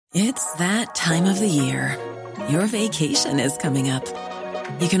It's that time of the year. Your vacation is coming up.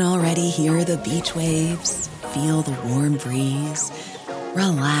 You can already hear the beach waves, feel the warm breeze,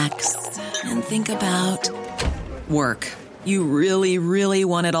 relax, and think about work. You really, really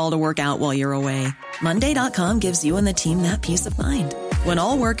want it all to work out while you're away. Monday.com gives you and the team that peace of mind. When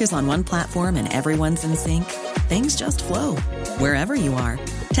all work is on one platform and everyone's in sync, things just flow. Wherever you are,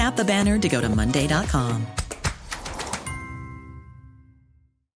 tap the banner to go to Monday.com.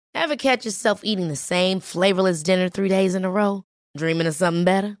 Ever catch yourself eating the same flavorless dinner 3 days in a row? Dreaming of something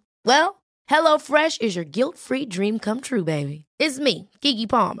better? Well, HelloFresh is your guilt-free dream come true, baby. It's me, Keke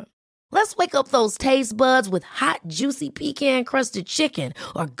Palmer. Let's wake up those taste buds with hot, juicy pecan-crusted chicken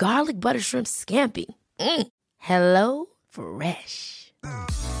or garlic butter shrimp scampi. Hello Fresh.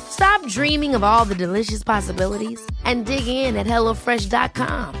 Stop dreaming of all the delicious possibilities and dig in at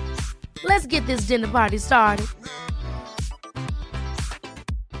HelloFresh.com. Let's get this dinner party started.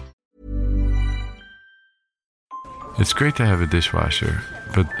 It's great to have a dishwasher,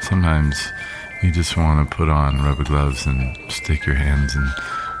 but sometimes you just want to put on rubber gloves and stick your hands in,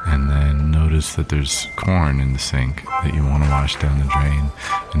 and then notice that there's corn in the sink that you want to wash down the drain.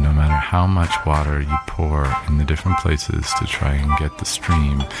 And no matter how much water you pour in the different places to try and get the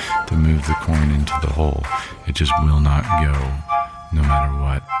stream to move the corn into the hole, it just will not go, no matter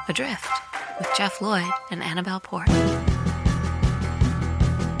what. Adrift with Jeff Lloyd and Annabelle Port.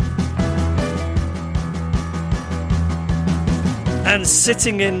 And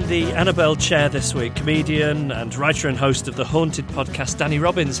sitting in the Annabelle chair this week, comedian and writer and host of the Haunted podcast, Danny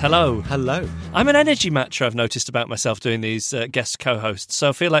Robbins. Hello. Hello. I'm an energy matcher, I've noticed about myself doing these guest co-hosts. So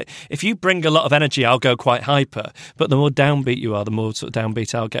I feel like if you bring a lot of energy, I'll go quite hyper. But the more downbeat you are, the more sort of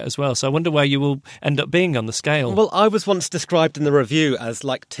downbeat I'll get as well. So I wonder where you will end up being on the scale. Well, I was once described in the review as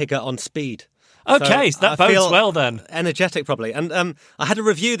like Tigger on speed. Okay, so that bodes well then. Energetic, probably. And I had a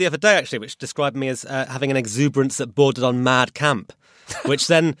review the other day, actually, which described me as having an exuberance that bordered on mad camp, which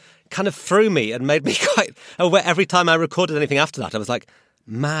then kind of threw me and made me quite aware. Every time I recorded anything after that, I was like,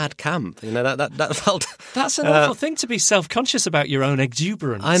 mad camp. You know, that felt... That's an awful thing to be self-conscious about your own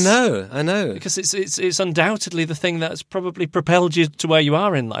exuberance. I know. Because it's undoubtedly the thing that's probably propelled you to where you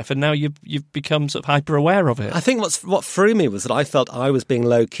are in life, and now you've become sort of hyper-aware of it. I think what threw me was that I felt I was being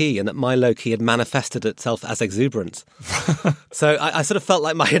low-key and that my low-key had manifested itself as exuberance. So I sort of felt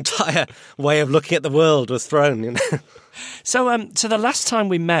like my entire way of looking at the world was thrown, you know. So the last time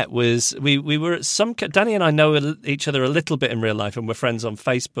we met was we were at some... Danny and I know each other a little bit in real life, and we're friends on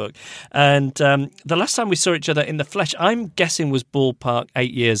Facebook. And the last time we saw each other in the flesh, I'm guessing was ballpark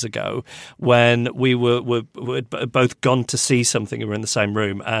 8 years ago, when we were both gone to see something. We were in the same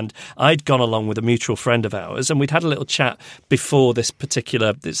room, and I'd gone along with a mutual friend of ours, and we'd had a little chat before this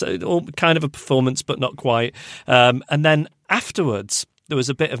particular... It's all kind of a performance, but not quite. And then afterwards, there was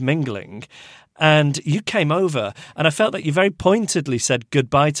a bit of mingling. And you came over, and I felt that you very pointedly said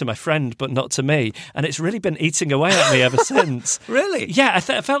goodbye to my friend, but not to me. And it's really been eating away at me ever since. Really? Yeah, I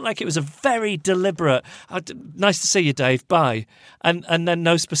felt like it was a very deliberate, nice to see you, Dave, bye. And then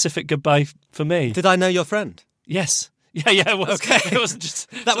no specific goodbye for me. Did I know your friend? Yes. Yeah, it was. Okay. It wasn't just...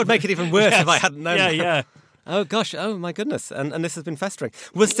 That would make it even worse if I hadn't known. Yeah. Oh gosh! Oh my goodness! And this has been festering.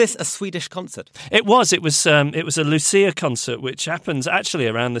 Was this a Swedish concert? It was. It was a Lucia concert, which happens actually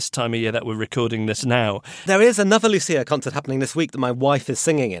around this time of year that we're recording this now. There is another Lucia concert happening this week that my wife is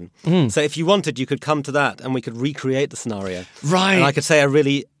singing in. So if you wanted, you could come to that, and we could recreate the scenario. Right. And I could say a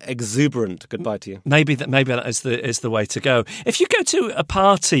really exuberant goodbye to you. Maybe that is the way to go. If you go to a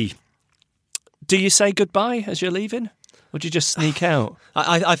party, do you say goodbye as you're leaving? Or do you just sneak out?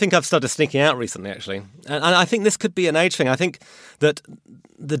 I think I've started sneaking out recently, actually. And I think this could be an age thing. I think that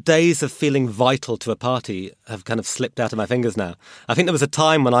the days of feeling vital to a party have kind of slipped out of my fingers now. I think there was a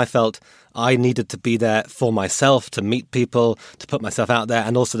time when I felt I needed to be there for myself, to meet people, to put myself out there,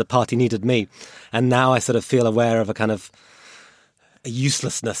 and also the party needed me. And now I sort of feel aware of a kind of a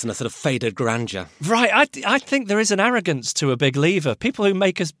uselessness and a sort of faded grandeur. Right, I think there is an arrogance to a big leaver. People who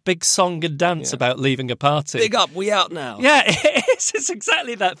make a big song and dance about leaving a party. Big up, we out now. Yeah, it is. It's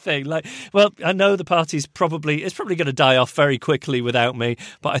exactly that thing. Like, well, I know the party's probably going to die off very quickly without me,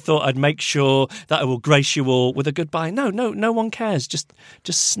 but I thought I'd make sure that I will grace you all with a goodbye. No one cares. Just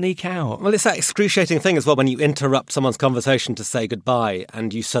sneak out. Well, it's that excruciating thing as well when you interrupt someone's conversation to say goodbye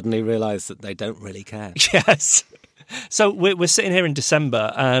and you suddenly realise that they don't really care. Yes. So we're sitting here in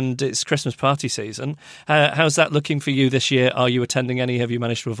December and it's Christmas party season. How's that looking for you this year? Are you attending any? Have you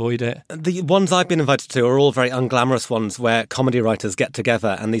managed to avoid it? The ones I've been invited to are all very unglamorous ones where comedy writers get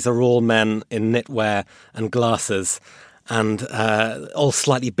together, and these are all men in knitwear and glasses. and all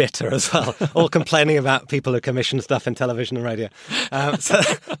slightly bitter as well, all complaining about people who commission stuff in television and radio. So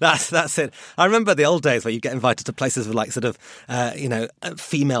that's it. I remember the old days where you get invited to places with like sort of,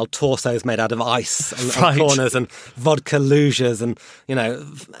 female torsos made out of ice on corners, and vodka luges, and,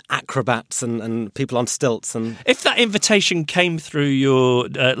 acrobats and people on stilts. And if that invitation came through your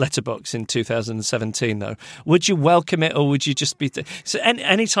letterbox in 2017, though, would you welcome it, or would you just be... So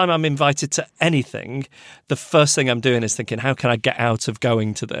anytime I'm invited to anything, the first thing I'm doing is thinking, how can I get out of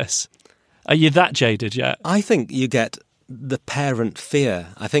going to this? Are you that jaded yet? I think you get the parent fear.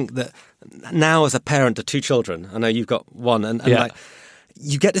 I think that now, as a parent to 2 children, I know you've got one, and like,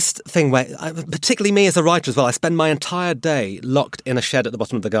 you get this thing where, particularly me as a writer as well, I spend my entire day locked in a shed at the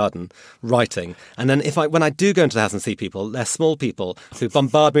bottom of the garden writing. And then when I do go into the house and see people, they're small people who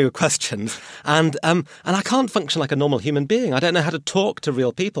bombard me with questions. And I can't function like a normal human being. I don't know how to talk to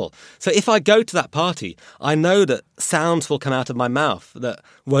real people. So if I go to that party, I know that sounds will come out of my mouth that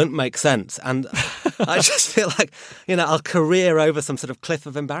won't make sense. And I just feel like, I'll career over some sort of cliff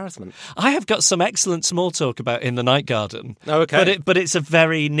of embarrassment. I have got some excellent small talk about In the Night Garden. Oh, okay. But it's a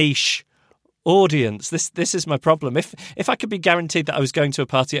very niche audience. This is my problem. If I could be guaranteed that I was going to a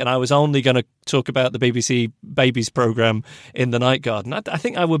party and I was only going to talk about the BBC Babies programme In the Night Garden, I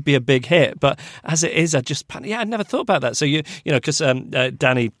think I would be a big hit. But as it is, I never thought about that. So because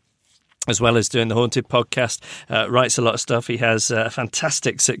Danny, as well as doing the Haunted podcast, writes a lot of stuff. He has a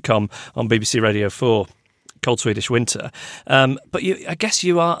fantastic sitcom on BBC Radio 4, Cold Swedish Winter. But I guess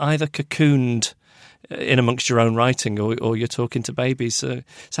you are either cocooned in amongst your own writing, or you're talking to babies. So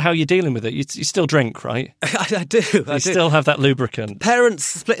how are you dealing with it? You still drink, right? I do. You still have that lubricant. Parents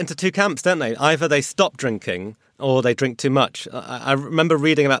split into 2 camps, don't they? Either they stop drinking or they drink too much. I remember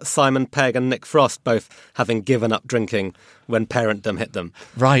reading about Simon Pegg and Nick Frost both having given up drinking when parentdom hit them.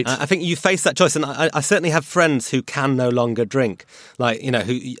 Right. I think you face that choice, and I certainly have friends who can no longer drink. Like,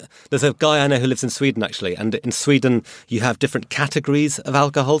 there's a guy I know who lives in Sweden, actually, and in Sweden you have different categories of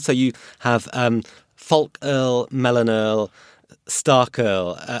alcohol. So you have Folköl, Mellanöl,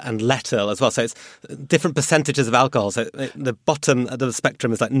 Starköl, and Lättöl as well. So it's different percentages of alcohol. So the bottom of the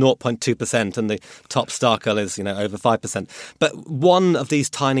spectrum is like 0.2%, and the top Starköl is, over 5%. But one of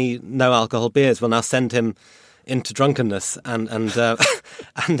these tiny no-alcohol beers will now send him into drunkenness and and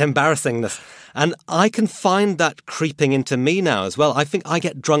embarrassingness. And I can find that creeping into me now as well. I think I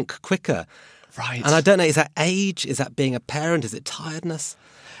get drunk quicker. Right. And I don't know, is that age? Is that being a parent? Is it tiredness?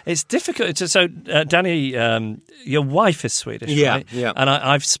 It's difficult. So, Danny, your wife is Swedish, right? Yeah. And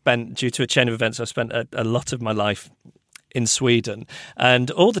I've spent, due to a chain of events, I've spent a lot of my life in Sweden. And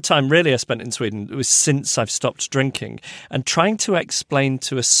all the time, really, I spent in Sweden was since I've stopped drinking. And trying to explain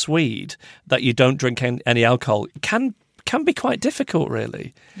to a Swede that you don't drink any alcohol can be quite difficult,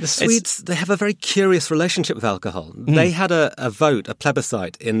 really. The Swedes, they have a very curious relationship with alcohol. They had a vote, a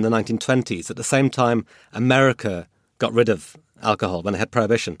plebiscite in the 1920s. At the same time, America got rid of alcohol when they had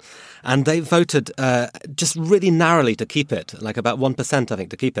prohibition, and they voted just really narrowly to keep it, like about 1%, I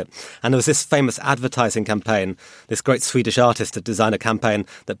think, to keep it. And there was this famous advertising campaign. This great Swedish artist had designed a campaign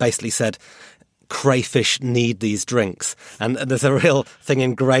that basically said, crayfish need these drinks. And there's a real thing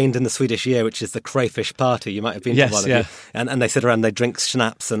ingrained in the Swedish year, which is the crayfish party. You might have been to one of you. And they sit around, they drink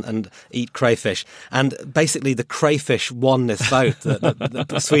schnapps and eat crayfish. And basically the crayfish won this vote.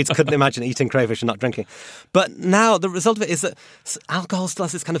 The Swedes couldn't imagine eating crayfish and not drinking. But now the result of it is that alcohol still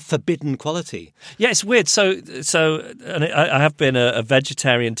has this kind of forbidden quality. Yeah, it's weird. So and I have been a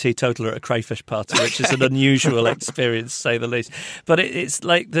vegetarian teetotaler at a crayfish party, which is an unusual experience, to say the least. But it's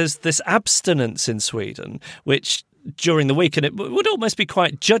like there's this abstinence in Sweden, which during the week, and it would almost be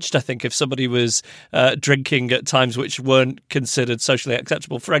quite judged, I think, if somebody was drinking at times which weren't considered socially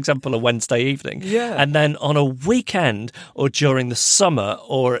acceptable. For example, a Wednesday evening. Yeah. And then on a weekend or during the summer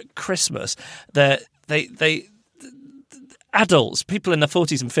or at Christmas, they adults, people in their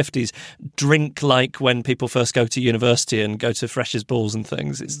 40s and 50s, drink like when people first go to university and go to freshers' balls and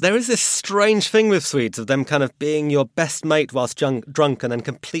things. There is this strange thing with Swedes of them kind of being your best mate whilst drunk and then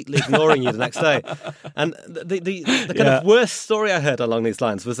completely ignoring you the next day. And the kind of worst story I heard along these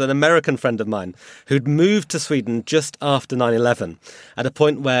lines was an American friend of mine who'd moved to Sweden just after 9/11 at a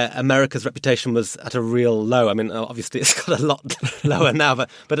point where America's reputation was at a real low. I mean, obviously it's got a lot lower now,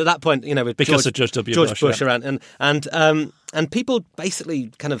 but at that point, with because of George W. Bush around and people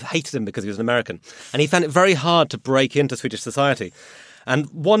basically kind of hated him because he was an American. And he found it very hard to break into Swedish society. And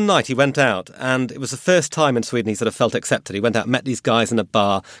one night he went out, and it was the first time in Sweden he sort of felt accepted. He went out, met these guys in a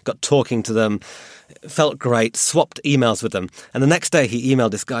bar, got talking to them, felt great, swapped emails with them. And the next day he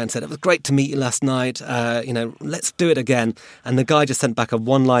emailed this guy and said, it was great to meet you last night, let's do it again. And the guy just sent back a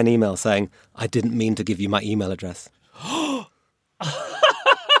one-line email saying, I didn't mean to give you my email address.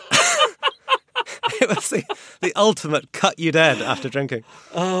 It was the ultimate cut you dead after drinking.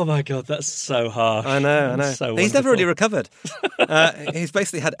 Oh my God, that's so harsh. I know. So He's never really wonderful. recovered. He's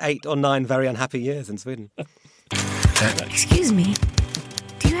basically had 8 or 9 very unhappy years in Sweden. Excuse me.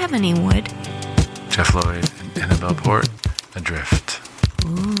 Do you have any wood? Jeff Lloyd and Annabelle Port, Adrift.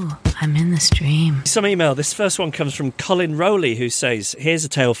 Ooh, I'm in the stream. Some email. This first one comes from Colin Rowley, who says, here's a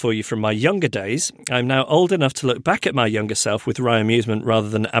tale for you from my younger days. I'm now old enough to look back at my younger self with wry amusement rather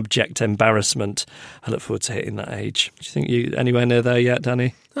than abject embarrassment. I look forward to hitting that age. Do you think you anywhere near there yet,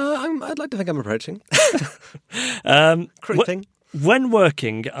 Danny? I'd like to think I'm approaching. Creeping. When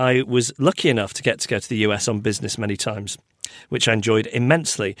working, I was lucky enough to go to the US on business many times, which I enjoyed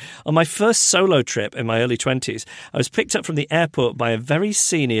immensely. On my first solo trip in my early 20s, I was picked up from the airport by a very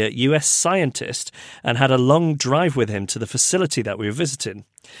senior US scientist and had a long drive with him to the facility that we were visiting.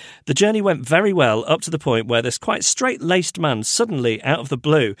 The journey went very well up to the point where this quite straight-laced man suddenly, out of the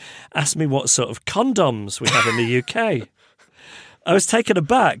blue, asked me what sort of condoms we have in the UK. I was taken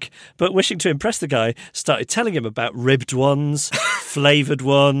aback, but wishing to impress the guy, started telling him about ribbed ones, flavoured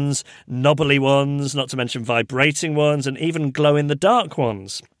ones, knobbly ones, not to mention vibrating ones, and even glow-in-the-dark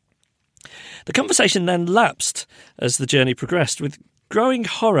ones. The conversation then lapsed as the journey progressed. With growing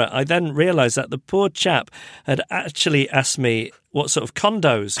horror, I then realised that the poor chap had actually asked me what sort of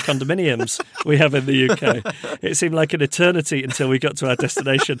condominiums we have in the UK. It seemed like an eternity until we got to our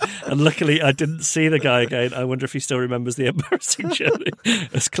destination, and luckily I didn't see the guy again. I wonder if he still remembers the embarrassing journey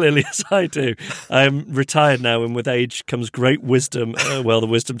as clearly as I do. I'm retired now, and with age comes great wisdom. The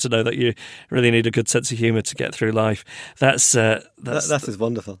wisdom to know that you really need a good sense of humour to get through life. That is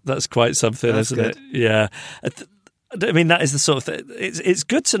wonderful. That's quite something, That's isn't good. it? Yeah. I mean, that is the sort of thing. It's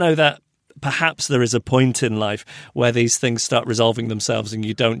good to know that perhaps there is a point in life where these things start resolving themselves and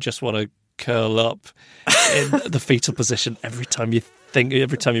you don't just want to curl up in the fetal position every time you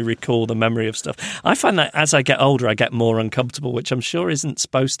recall the memory of stuff. I find that as I get older, I get more uncomfortable, which I'm sure isn't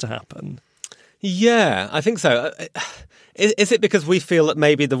supposed to happen. Yeah, I think so. Is it because we feel that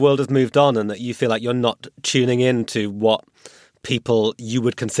maybe the world has moved on and that you feel like you're not tuning in to what people you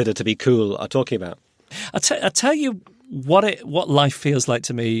would consider to be cool are talking about? I tell you what life feels like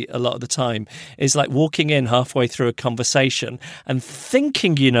to me a lot of the time is like walking in halfway through a conversation and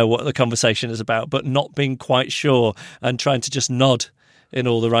thinking you know what the conversation is about, but not being quite sure and trying to just nod in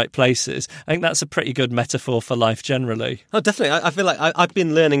all the right places. I think that's a pretty good metaphor for life generally. Oh, definitely. I feel like I've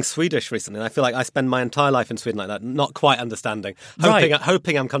been learning Swedish recently, and I feel like I spend my entire life in Sweden like that, not quite understanding,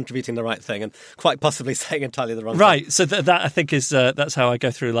 hoping I'm contributing the right thing, and quite possibly saying entirely the wrong thing. Right, so that I think is that's how I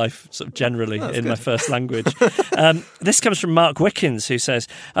go through life sort of generally my first language. This comes from Mark Wickens, who says,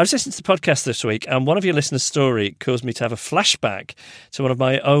 I was listening to the podcast this week, and one of your listeners' story caused me to have a flashback to one of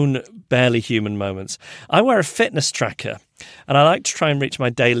my own barely human moments. I wear a fitness tracker, and I like to try and reach my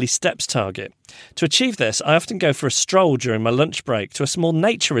daily steps target. To achieve this, I often go for a stroll during my lunch break to a small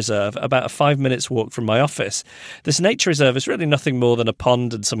nature reserve about a 5 minutes walk from my office. This nature reserve is really nothing more than a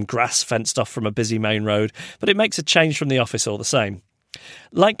pond and some grass fenced off from a busy main road, but it makes a change from the office all the same.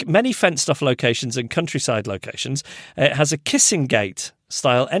 Like many fenced-off locations and countryside locations, it has a kissing gate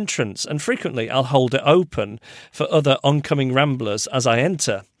style entrance, and frequently I'll hold it open for other oncoming ramblers as I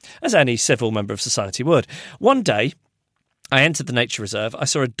enter, as any civil member of society would. One day, I entered the nature reserve. I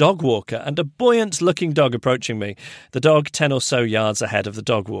saw a dog walker and a buoyant-looking dog approaching me, the dog 10 or so yards ahead of the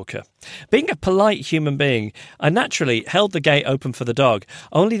dog walker. Being a polite human being, I naturally held the gate open for the dog,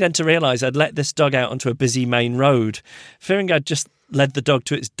 only then to realise I'd let this dog out onto a busy main road. Fearing I'd just led the dog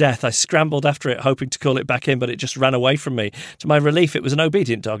to its death, I scrambled after it, hoping to call it back in, but it just ran away from me. To my relief, it was an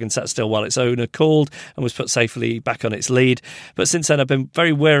obedient dog and sat still while its owner called and was put safely back on its lead. But since then, I've been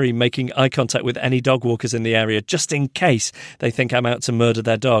very wary making eye contact with any dog walkers in the area, just in case they think I'm out to murder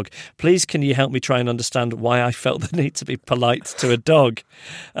their dog. Please, can you help me try and understand why I felt the need to be polite to a dog?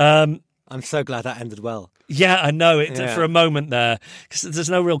 I'm so glad that ended well. Yeah, I know it for a moment there, because there's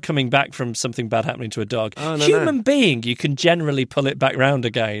no real coming back from something bad happening to a dog. Oh, no, human being, you can generally pull it back round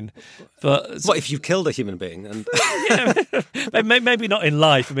again. But what if you killed a human being? And yeah, maybe not in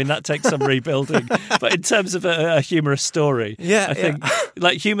life. I mean, that takes some rebuilding. But in terms of a humorous story, I think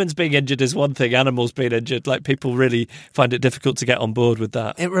like humans being injured is one thing, animals being injured, like people really find it difficult to get on board with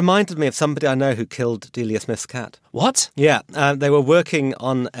that. It reminded me of somebody I know who killed Delia Smith's cat. What? Yeah, they were working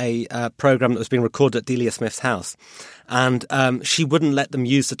on a programme that was being recorded at Delia Smith's house, and she wouldn't let them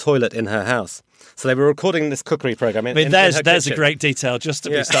use the toilet in her house. So they were recording this cookery program. There's a kitchen. great detail just to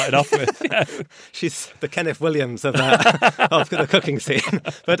be started off with. Yeah. She's the Kenneth Williams of the cooking scene.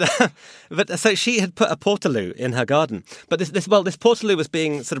 But so she had put a portaloo in her garden. But this portaloo was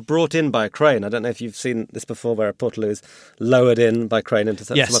being sort of brought in by a crane. I don't know if you've seen this before, where a portaloo is lowered in by crane into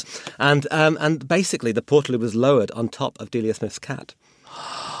something. Yes. And basically the portaloo was lowered on top of Delia Smith's cat.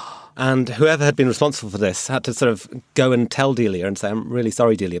 And whoever had been responsible for this had to sort of go and tell Delia and say, I'm really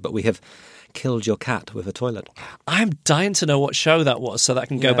sorry, Delia, but we have killed your cat with a toilet. I'm dying to know what show that was so that I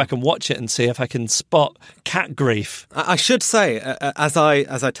can go back and watch it and see if I can spot cat grief. I should say, as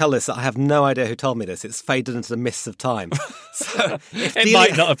I tell this, I have no idea who told me this. It's faded into the mists of time. So it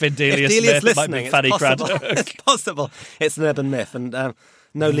might not have been Delia Smith, it might have been Fanny Craddock. It's possible. It's an urban myth, and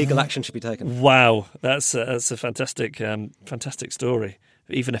no legal action should be taken. Wow, that's a fantastic story,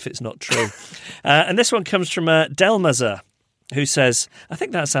 even if it's not true. And this one comes from Delmazer, who says, I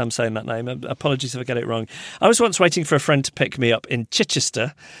think that's how I'm saying that name. Apologies if I get it wrong. I was once waiting for a friend to pick me up in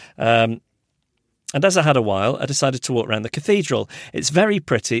Chichester. And as I had a while, I decided to walk around the cathedral. It's very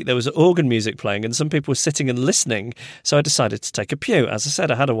pretty. There was organ music playing and some people were sitting and listening, so I decided to take a pew. As I said,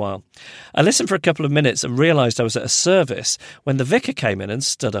 I had a while. I listened for a couple of minutes and realised I was at a service when the vicar came in and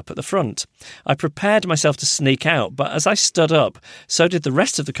stood up at the front. I prepared myself to sneak out, but as I stood up, so did the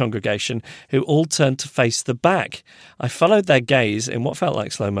rest of the congregation, who all turned to face the back. I followed their gaze in what felt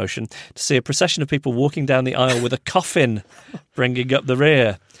like slow motion to see a procession of people walking down the aisle with a coffin bringing up the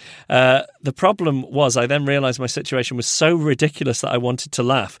rear. The problem was I then realised my situation was so ridiculous that I wanted to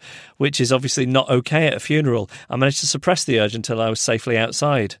laugh, which is obviously not okay at a funeral. I managed to suppress the urge until I was safely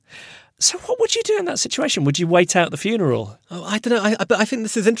outside. So what would you do in that situation? Would you wait out the funeral? Oh, I don't know. But I think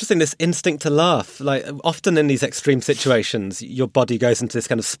this is interesting, this instinct to laugh. Like, often in these extreme situations, your body goes into this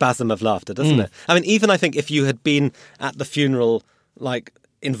kind of spasm of laughter, doesn't it? I mean, even I think if you had been at the funeral, like,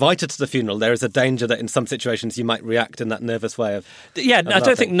 invited to the funeral, there is a danger that in some situations you might react in that nervous way of I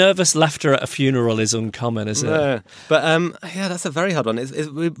don't think nervous laughter at a funeral is uncommon, is it? No. But that's a very hard one. It's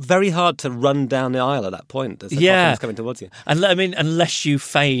very hard to run down the aisle at that point as the coffin's coming towards you. And I mean, unless you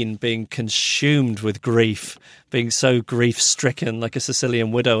feign being consumed with grief, being so grief-stricken like a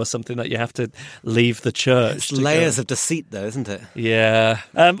Sicilian widow or something that you have to leave the church. It's layers of deceit, though, isn't it? Yeah.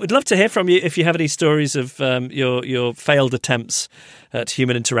 We'd love to hear from you if you have any stories of your failed attempts at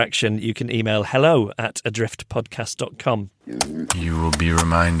human interaction. You can email hello@adriftpodcast.com. You will be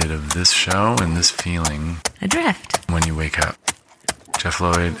reminded of this show and this feeling Adrift. when you wake up. Jeff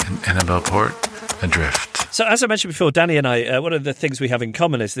Lloyd and Annabelle Port, Adrift. So as I mentioned before, Danny and I, one of the things we have in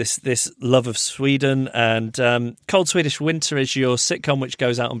common is this love of Sweden, and Cold Swedish Winter is your sitcom which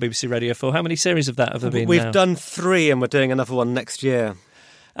goes out on BBC Radio 4. How many series of that have there been We've now? done 3 and we're doing another one next year.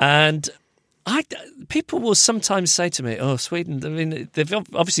 And people will sometimes say to me, oh, Sweden, I mean, they've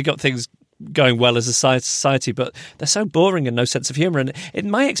obviously got things going well as a society, but they're so boring and no sense of humour. And in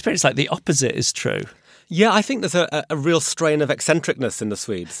my experience, like, the opposite is true. Yeah, I think there's a real strain of eccentricness in the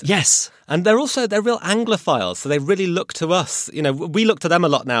Swedes. Yes. And they're real Anglophiles, so they really look to us. You know, we look to them a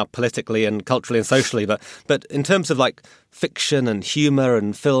lot now, politically and culturally and socially, but in terms of, like, fiction and humour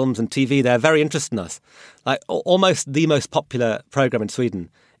and films and TV, they're very interested in us. Like, almost the most popular programme in Sweden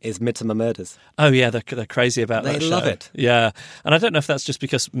is Midsummer Murders. Oh, yeah, they're crazy about that show. They love it. Yeah, and I don't know if that's just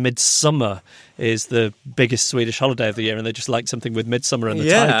because midsummer is the biggest Swedish holiday of the year and they just like something with midsummer in the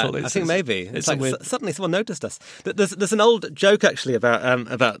title. I think maybe. It's like suddenly someone noticed us. There's an old joke, actually,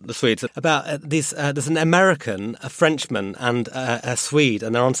 about the Swedes. There's an American, a Frenchman, and a Swede,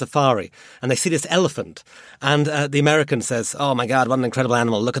 and they're on safari, and they see this elephant. And the American says, oh, my God, what an incredible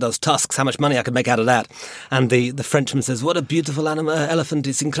animal. Look at those tusks. How much money I could make out of that. And the Frenchman says, what a beautiful elephant.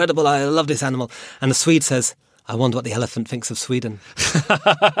 It's incredible. I love this animal. And the Swede says, I wonder what the elephant thinks of Sweden.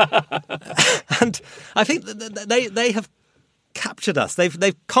 And I think they have captured us.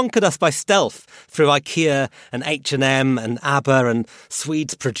 They've conquered us by stealth through IKEA and H&M and ABBA, and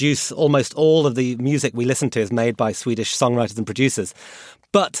Swedes produce almost all of the music we listen to is made by Swedish songwriters and producers.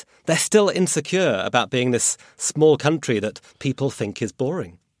 But they're still insecure about being this small country that people think is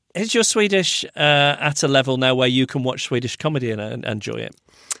boring. Is your Swedish at a level now where you can watch Swedish comedy and enjoy it?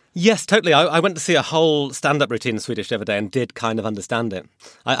 Yes, totally. I went to see a whole stand-up routine in Swedish the other day and did kind of understand it.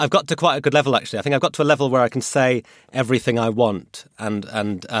 I've got to quite a good level, actually. I think I've got to a level where I can say everything I want,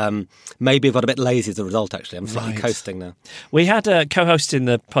 and maybe I've got a bit lazy as a result, actually. I'm slightly coasting now. We had a co-host in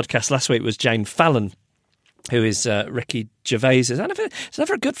the podcast last week was Jane Fallon, who is Ricky Gervais's. It's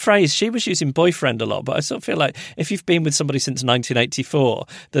never a good phrase. She was using boyfriend a lot, but I sort of feel like if you've been with somebody since 1984,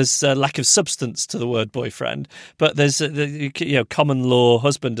 there's a lack of substance to the word boyfriend. But there's, common law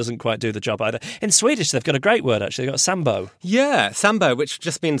husband doesn't quite do the job either. In Swedish, they've got a great word, actually. They've got sambo. Yeah, sambo, which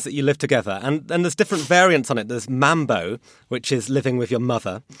just means that you live together. And there's different variants on it. There's mambo, which is living with your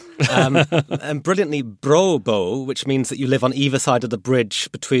mother. And brilliantly brobo, which means that you live on either side of the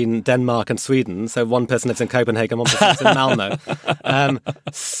bridge between Denmark and Sweden. So one person lives in Copenhagen, one person lives in Malmö.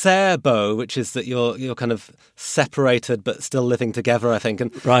 Serbo, which is that you're kind of separated but still living together, I think.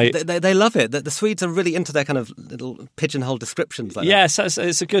 And right. They love it. The Swedes are really into their kind of little pigeonhole descriptions like yes, that.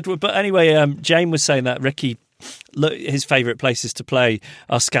 It's a good word. But anyway, Jane was saying that Ricky, look, his favourite places to play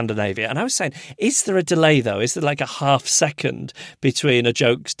are Scandinavia. And I was saying, is there a delay, though? Is there like a half second between a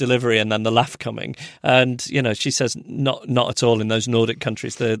joke's delivery and then the laugh coming? And, she says not at all in those Nordic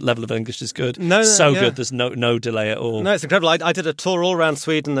countries. The level of English is good. Good. There's no delay at all. No, it's incredible. I did a tour all around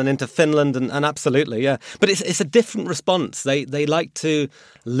Sweden and into Finland and absolutely, yeah. But it's a different response. They like to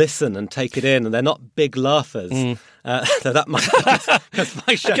listen and take it in, and they're not big laughers. So that might because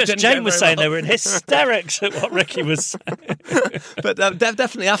my show because Jane was saying they were in hysterics at what Ricky was saying. But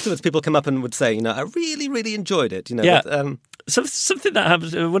definitely afterwards, people come up and would say, I really, really enjoyed it. Yeah. But, so something that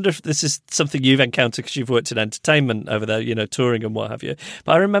happens. I wonder if this is something you've encountered because you've worked in entertainment over there, touring and what have you.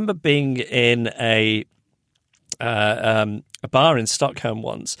 But I remember being in a bar in Stockholm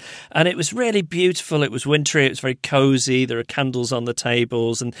once, and it was really beautiful. It was wintry. It was very cozy. There are candles on the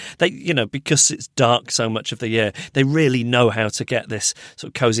tables, and they, because it's dark so much of the year, they really know how to get this sort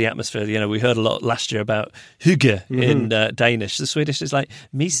of cozy atmosphere. We heard a lot last year about hygge in Danish. The Swedish is like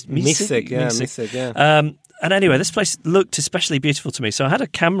mysig. Yeah. And anyway, this place looked especially beautiful to me. So I had a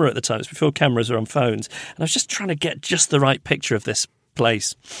camera at the time. It was before cameras were on phones, and I was just trying to get just the right picture of this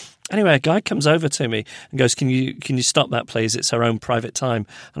place. Anyway, a guy comes over to me and goes, can you stop that, please? It's our own private time.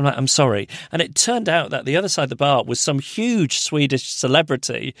 I'm like, I'm sorry. And it turned out that the other side of the bar was some huge Swedish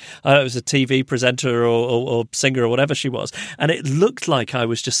celebrity. It was a TV presenter or singer or whatever she was. And it looked like I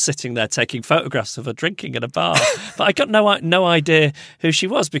was just sitting there taking photographs of her drinking in a bar. But I got no idea who she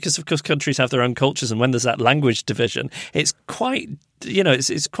was because, of course, countries have their own cultures. And when there's that language division, it's quite...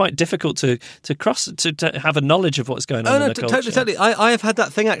 it's quite difficult to have a knowledge of what's going on in the culture. Totally. I have had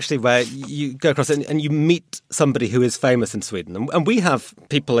that thing actually where you go across and you meet somebody who is famous in Sweden, and we have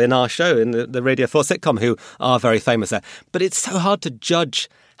people in our show in the Radio 4 sitcom who are very famous there. But it's so hard to judge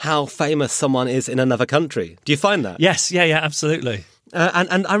how famous someone is in another country. Do you find that? Yes, yeah, absolutely.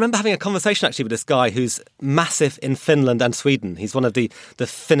 And I remember having a conversation actually with this guy who's massive in Finland and Sweden. He's one of the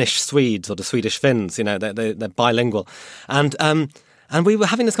Finnish Swedes or the Swedish Finns. They're bilingual, and we were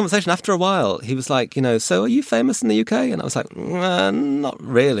having this conversation. After a while, he was like, so are you famous in the UK? And I was like, not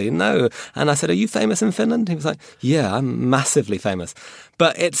really, no. And I said, are you famous in Finland? He was like, yeah, I'm massively famous.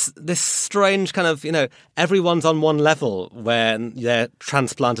 But it's this strange kind of, everyone's on one level when they're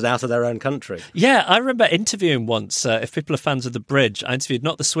transplanted out of their own country. Yeah, I remember interviewing once, if people are fans of The Bridge, I interviewed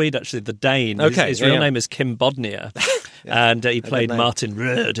not the Swede, actually, the Dane. Okay, his real name is Kim Bodnia. And he played Martin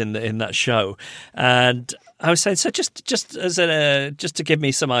Rød in that show. And I was saying, so just as just to give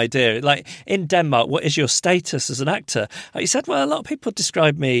me some idea, like in Denmark, what is your status as an actor? He said, well, a lot of people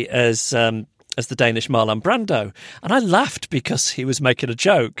describe me as the Danish Marlon Brando. And I laughed because he was making a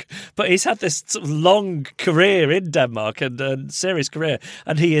joke. But he's had this sort of long career in Denmark and serious career.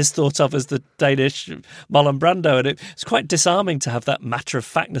 And he is thought of as the Danish Marlon Brando. And it's quite disarming to have that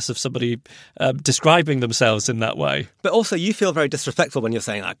matter-of-factness of somebody describing themselves in that way. But also you feel very disrespectful when you're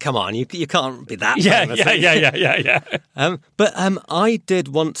saying, come on, you can't be that famous. Yeah. But I did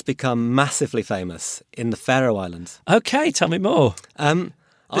once become massively famous in the Faroe Islands. Okay, tell me more.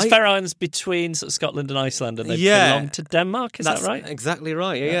 There's Faroe Islands between sort of Scotland and Iceland, and they belong to Denmark. That's that right? Exactly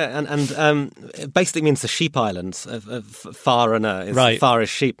right. Yeah. And it basically means the sheep islands. Farana is far as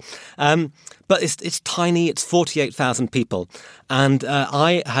sheep. But it's tiny. It's 48,000 people. And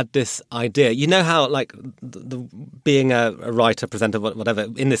I had this idea. You know how, like, being a writer, presenter, whatever,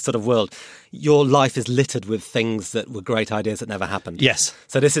 in this sort of world, your life is littered with things that were great ideas that never happened. Yes.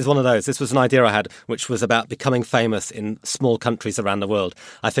 So this is one of those. This was an idea I had, which was about becoming famous in small countries around the world.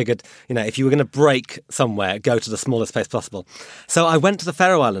 I figured, if you were going to break somewhere, go to the smallest place possible. So I went to the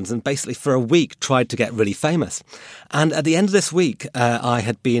Faroe Islands and basically for a week tried to get really famous. And at the end of this week, I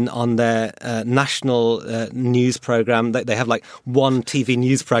had been on their national news program. They have like one TV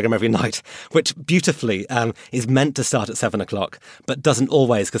news program every night, which beautifully is meant to start at 7:00, but doesn't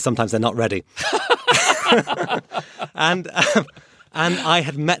always because sometimes they're not ready. And I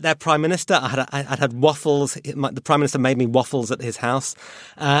had met their Prime Minister. I'd had waffles. The Prime Minister made me waffles at his house.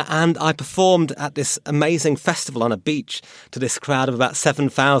 And I performed at this amazing festival on a beach to this crowd of about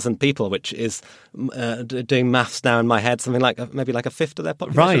 7,000 people, which is, doing maths now in my head, something like maybe like a fifth of their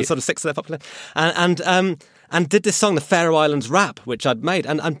population, Right. sort of sixth of their population. And did this song, the Faroe Islands Rap, which I'd made,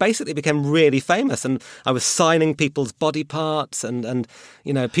 and basically became really famous. And I was signing people's body parts, and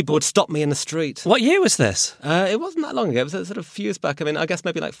people would stop me in the street. What year was this? It wasn't that long ago. It was sort of a few years back. I mean, I guess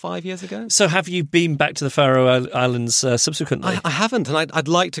maybe like 5 years ago. So have you been back to the Faroe Islands subsequently? I haven't, and I'd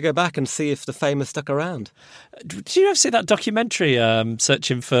like to go back and see if the fame has stuck around. Did you ever see that documentary,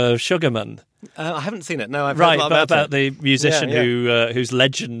 Searching for Sugarman? I haven't seen it. No, I've Right, heard a lot about it. the musician Yeah. whose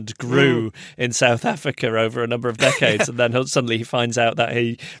legend grew in South Africa over a number of decades, and then suddenly he finds out that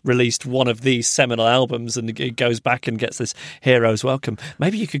he released one of these seminal albums, and he goes back and gets this hero's welcome.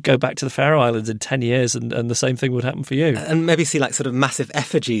 Maybe you could go back to the Faroe Islands in 10 years, and the same thing would happen for you. And maybe see like sort of massive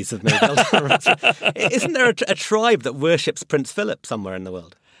effigies of me. Isn't there a tribe that worships Prince Philip somewhere in the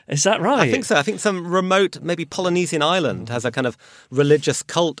world? Is that right? I think so. I think some remote, maybe Polynesian island has a kind of religious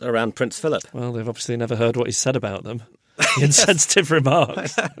cult around Prince Philip. Well, they've obviously never heard what he said about them. Insensitive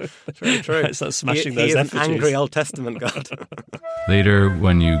remarks. True, true. Right, so smashing he those is effigies. an angry Old Testament God. Later,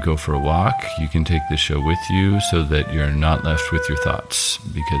 when you go for a walk, you can take the show with you so that you're not left with your thoughts,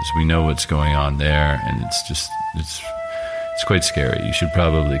 because we know what's going on there, and it's quite scary. You should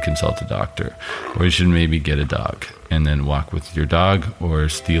probably consult a doctor, or you should maybe get a dog and then walk with your dog, or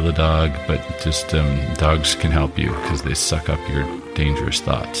steal a dog. But just dogs can help you because they suck up your dangerous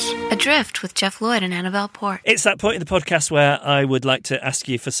thoughts. Adrift with Jeff Lloyd and Annabelle Port. It's that point in the podcast where I would like to ask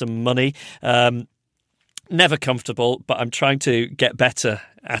you for some money. Never comfortable, but I'm trying to get better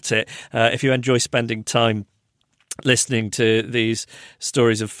at it. If you enjoy spending time listening to these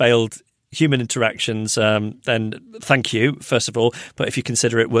stories of failed human interactions, then thank you, first of all. But if you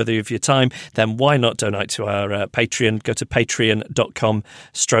consider it worthy of your time, then why not donate to our Patreon? Go to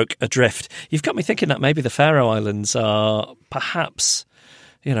patreon.com/adrift. You've got me thinking that maybe the Faroe Islands are perhaps,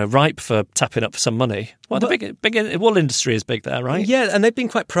 ripe for tapping up for some money. Well, the big wool industry is big there, right? Yeah, and they've been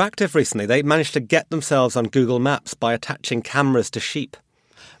quite proactive recently. They managed to get themselves on Google Maps by attaching cameras to sheep.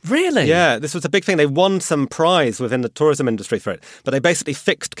 Really? Yeah, this was a big thing. They won some prize within the tourism industry for it. But they basically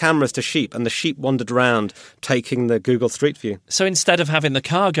fixed cameras to sheep, and the sheep wandered around taking the Google Street View. So instead of having the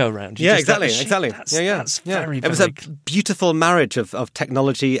car go round, you just let the sheep- exactly. That's, Yeah. That's very, It was a very... beautiful marriage of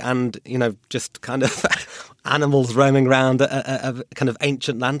technology and, just kind of animals roaming around a kind of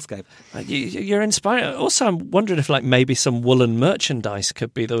ancient landscape. You're inspired. Also, I'm wondering if maybe some woolen merchandise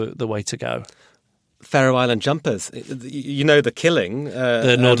could be the way to go. Faroe Island jumpers. The Killing.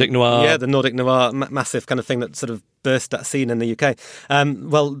 The Nordic Noir. Yeah, the Nordic Noir, massive kind of thing that sort of burst that scene in the UK.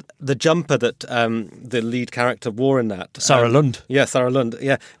 The jumper that the lead character wore in that... Sarah Lund. Yeah, Sarah Lund,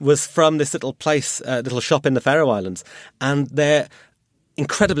 was from this little place, little shop in the Faroe Islands. And they're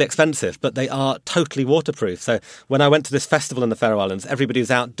incredibly expensive, but they are totally waterproof. So when I went to this festival in the Faroe Islands, everybody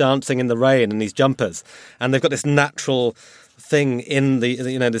was out dancing in the rain in these jumpers. And they've got this natural thing in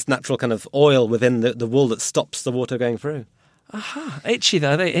this natural kind of oil within the wool that stops the water going through. Aha. Itchy,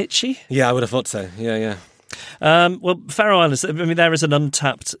 though. Are they itchy? Yeah, I would have thought so. Yeah. Well, Faroe Islands, there is an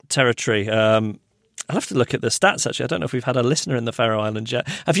untapped territory. I'll have to look at the stats, actually. I don't know if we've had a listener in the Faroe Islands yet.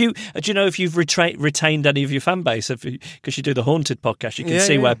 Do you know if you've retained any of your fan base? Because you do the Haunted podcast, you can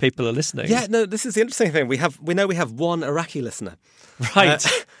see where people are listening. Yeah, no, this is the interesting thing. We know we have one Iraqi listener. Right.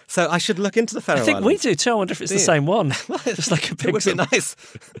 So I should look into the Faroe I think Islands. we do too. I wonder if it's the same one. Just like a big... It would be nice.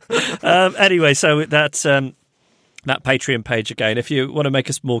 Anyway, so that's... that Patreon page again. If you want to make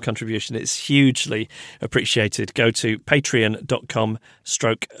a small contribution, it's hugely appreciated. Go to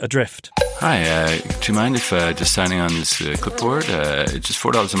patreon.com/adrift. Hi, do you mind if just signing on this clipboard? It's just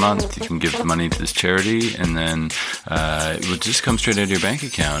 $4 a month. You can give the money to this charity, and then it will just come straight out of your bank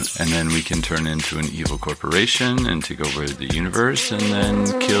account, and then we can turn into an evil corporation and take over the universe, and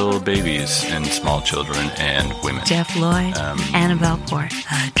then kill babies and small children and women. Jeff Lloyd, Annabelle Port,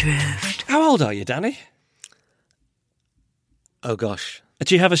 Adrift. How old are you, Danny? Oh, gosh.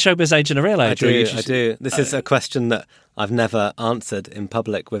 Do you have a showbiz age and a real I age? do. This is a question that I've never answered in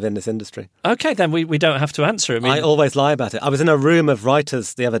public within this industry. Okay, then we don't have to answer it. I always lie about it. I was in a room of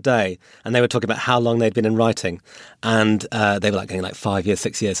writers the other day, and they were talking about how long they'd been in writing, and they were going 5 years,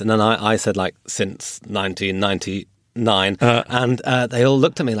 6 years, and then I said since 1999, and they all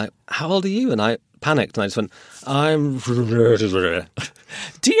looked at me like, "How old are you?" And I panicked, and I just went, "I'm."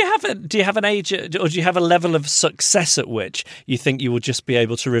 Do you have an age, or do you have a level of success at which you think you will just be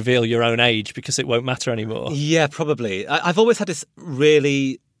able to reveal your own age because it won't matter anymore? Yeah, probably. I've always had this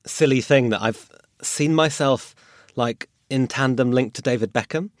really silly thing that I've seen myself in tandem linked to David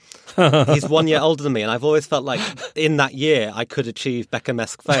Beckham. He's 1 year older than me, and I've always felt like in that year I could achieve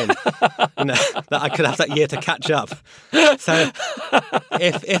Beckham-esque fame. That I could have that year to catch up. So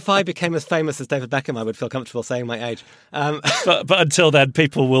if I became as famous as David Beckham, I would feel comfortable saying my age. But until then,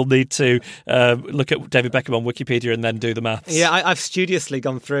 people will need to look at David Beckham on Wikipedia and then do the maths. Yeah, I've studiously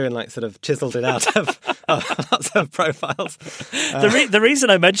gone through and like sort of chiseled it out of lots of profiles. The reason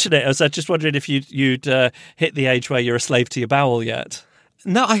I mention it is I was just wondering if you'd hit the age where you're a slave to your bowel yet.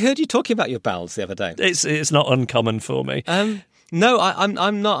 No, I heard you talking about your bowels the other day. It's not uncommon for me. No,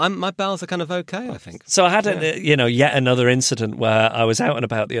 I'm not. My bowels are kind of okay, I think. So I had yet another incident where I was out and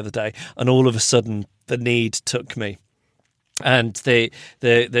about the other day, and all of a sudden the need took me, and the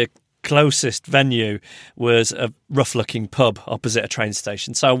closest venue was a rough-looking pub opposite a train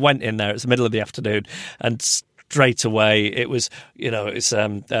station. So I went in there. It was the middle of the afternoon, and straight away it was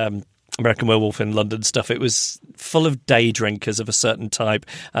American Werewolf in London stuff. It was full of day drinkers of a certain type,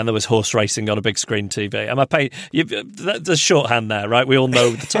 and there was horse racing on a big screen TV. Am I paying? There's shorthand there, right? We all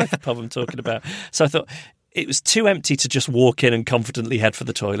know the type of pub I'm talking about. So I thought it was too empty to just walk in and confidently head for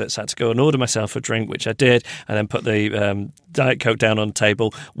the toilets. I had to go and order myself a drink, which I did, and then put the Diet Coke down on the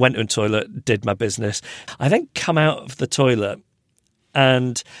table, went to a toilet, did my business. I then come out of the toilet,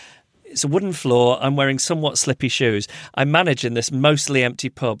 and it's a wooden floor. I'm wearing somewhat slippy shoes. I manage in this mostly empty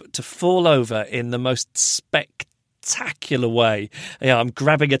pub to fall over in the most spectacular way. I'm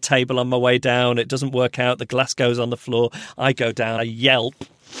grabbing a table on my way down. It doesn't work out. The glass goes on the floor. I go down. I yelp.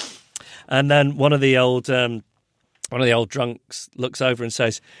 And then one of the old drunks looks over and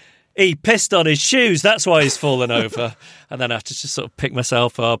says, "He pissed on his shoes. That's why he's fallen over." And then I have to just sort of pick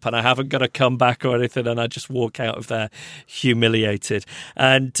myself up, and I haven't got to come back or anything, and I just walk out of there humiliated.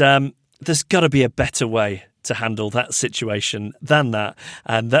 And there's got to be a better way to handle that situation than that.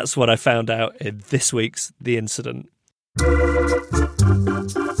 And that's what I found out in this week's The Incident.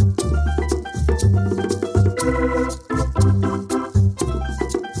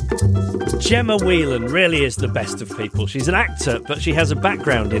 Gemma Whelan really is the best of people. She's an actor, but she has a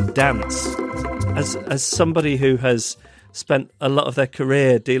background in dance. As somebody who has spent a lot of their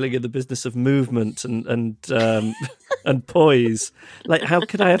career dealing in the business of movement and poise, like, how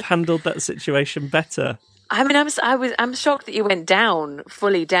could I have handled that situation better? I mean, I'm shocked that you went down,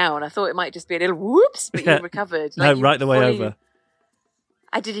 fully down. I thought it might just be a little whoops, but you recovered. Like, no, right the way over.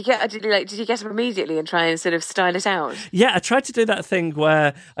 Did you get up immediately and try and sort of style it out? Yeah, I tried to do that thing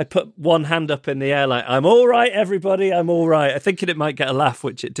where I put one hand up in the air like, "I'm all right, everybody, I'm all right," thinking it might get a laugh,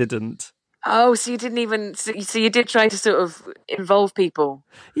 which it didn't. Oh, so you didn't even. So you did try to sort of involve people.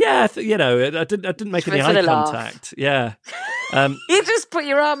 Yeah, I didn't make any eye contact. Yeah, you just put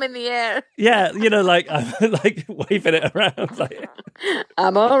your arm in the air. Yeah, like I'm like waving it around, like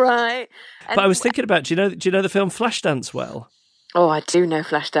I'm all right. But I was thinking about, do you know the film Flashdance well? Oh, I do know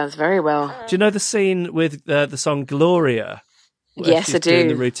Flashdance very well. Do you know the scene with the song Gloria? Yes, I do. Doing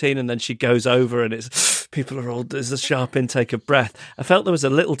the routine, and then she goes over, and there's a sharp intake of breath. I felt there was a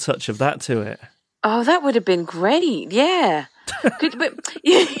little touch of that to it. Oh, that would have been great. Yeah. But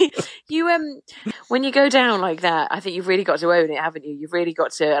you when you go down like that, I think you've really got to own it, haven't you? You've really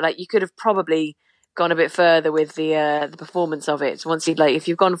got to, like, you could have probably gone a bit further with the performance of it. Once if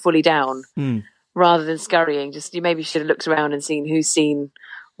you've gone fully down. Rather than scurrying, you maybe should have looked around and seen who's seen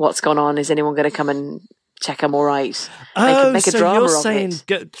what's gone on. Is anyone going to come and check I'm all right? Make a drama you're of saying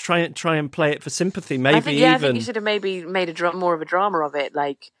it. Try and play it for sympathy. Maybe I think you should have maybe made more of a drama of it.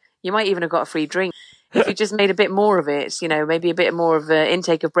 Like, you might even have got a free drink if you just made a bit more of it. Maybe a bit more of an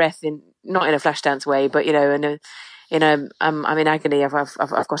intake of breath, not in a Flashdance way, but I'm in agony. I've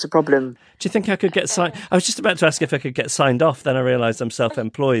got a problem. Do you think I could get signed? I was just about to ask if I could get signed off. Then I realised I'm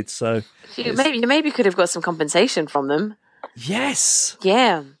self-employed, so you maybe could have got some compensation from them. Yes.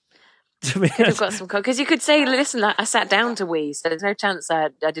 Yeah. Could have got some, because you could say, "Listen, I sat down to wee, so there's no chance I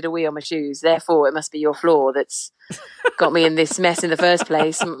did a wee on my shoes. Therefore, it must be your floor that's got me in this mess in the first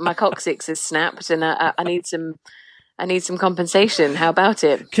place. My coccyx has snapped, and I need some compensation. How about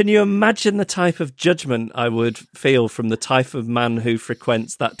it?" Can you imagine the type of judgment I would feel from the type of man who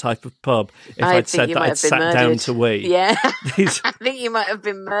frequents that type of pub if I'd said that I'd sat down to wee? Yeah, I think you might have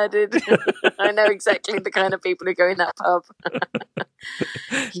been murdered. I know exactly the kind of people who go in that pub.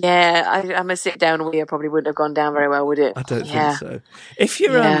 Yeah, I'm a sit down wee. I probably wouldn't have gone down very well, would it? I don't think so. If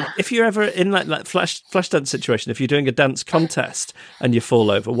you're ever in like flash dance situation, if you're doing a dance contest and you fall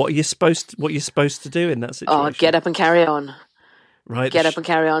over, what are you supposed to do in that situation? Oh, get up and carry on. Right. Get up and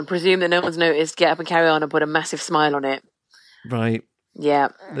carry on. Presume that no one's noticed. Get up and carry on and put a massive smile on it. Right. Yeah,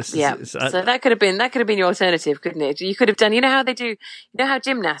 so that could have been your alternative, couldn't it? You could have done. You know how they do. You know how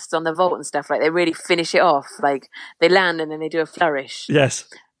gymnasts on the vault and stuff, like they really finish it off. Like they land and then they do a flourish. Yes.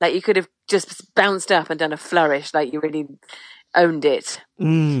 Like you could have just bounced up and done a flourish. Like you really owned it.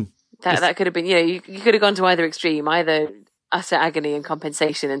 That could have been. You could have gone to either extreme, either utter agony and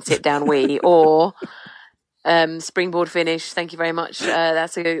compensation and sit down wee, or springboard finish. Thank you very much.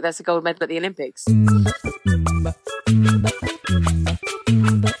 That's a gold medal at the Olympics.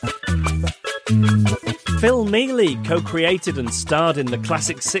 Phil Neely co-created and starred in the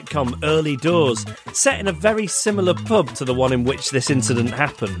classic sitcom Early Doors, set in a very similar pub to the one in which this incident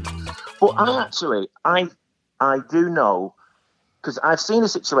happened. Well, I do know, because I've seen a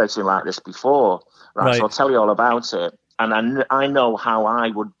situation like this before, right? So I'll tell you all about it, and I know how I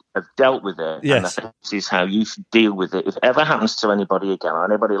would have dealt with it. Yes. And I think this is how you should deal with it. If it ever happens to anybody again, or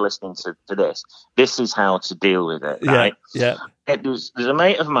anybody listening to this is how to deal with it, right? Yeah. There's a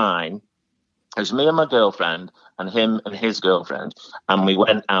mate of mine. It was me and my girlfriend, and him and his girlfriend, and we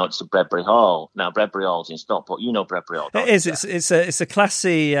went out to Bredbury Hall. Now, Bredbury Hall's in Stockport. You know Bredbury Hall. It is. It's a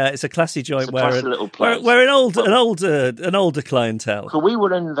classy joint it's a classy little place. where an older clientele. So we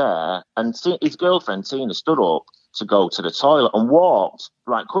were in there, and his girlfriend Tina stood up to go to the toilet and walked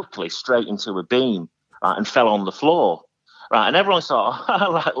right quickly straight into a beam, right, and fell on the floor, right, and everyone sort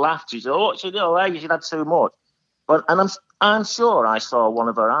of laughed. She said, "Oh, what you do? Hey, you had too much." And I'm sure I saw one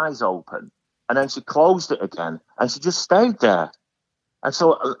of her eyes open. And then she closed it again, and she just stayed there. And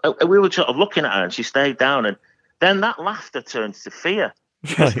so we were sort of looking at her, and she stayed down. And then that laughter turns to fear.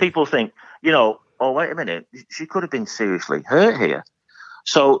 Because people think, oh, wait a minute, she could have been seriously hurt here.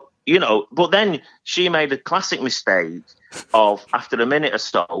 So, but then she made a classic mistake of, after a minute or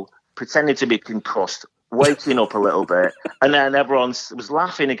so, pretending to be concussed, waking up a little bit, and then everyone was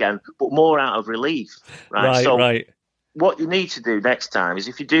laughing again, but more out of relief. Right. What you need to do next time is,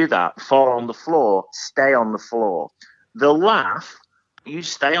 if you do that, fall on the floor, stay on the floor. They'll laugh, you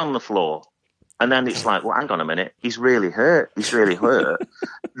stay on the floor, and then it's like, well, hang on a minute, he's really hurt.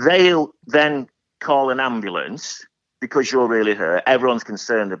 They'll then call an ambulance because you're really hurt. Everyone's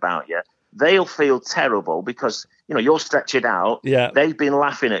concerned about you. They'll feel terrible because, you're stretched out. Yeah. They've been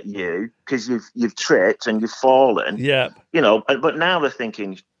laughing at you because you've tripped and you've fallen. Yeah. But now they're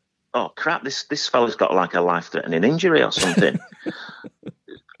thinking, oh crap, this fella's got like a life-threatening injury or something.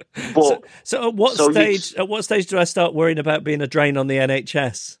 But so at what stage do I start worrying about being a drain on the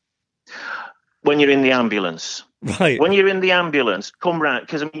NHS? When you're in the ambulance. Right. When you're in the ambulance, come round,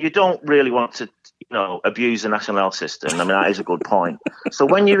 because you don't really want to, abuse the national health system. That is a good point. So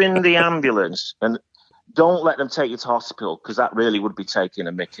when you're in the ambulance, and don't let them take you to hospital, because that really would be taking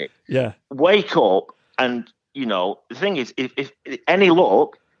a mickey. Yeah. Wake up, and the thing is, if any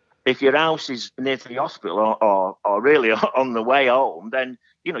luck, if your house is near to the hospital or really on the way home, then,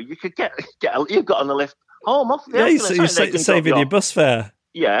 you could you've got on the lift home off the ambulance. So you're saving your bus fare.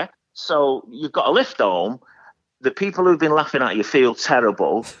 Yeah. So you've got a lift home. The people who've been laughing at you feel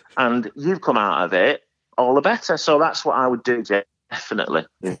terrible, and you've come out of it all the better. So that's what I would do, definitely,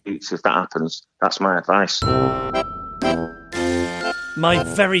 if that happens. That's my advice. My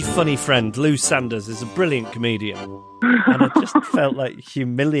very funny friend, Lou Sanders, is a brilliant comedian. And I just felt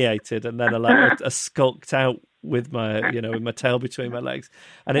humiliated, and then I skulked out with my, with my tail between my legs.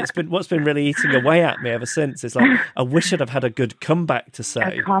 And what's been really eating away at me ever since is I wish I'd have had a good comeback to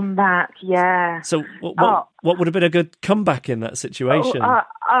say. A comeback, yeah. So what would have been a good comeback in that situation?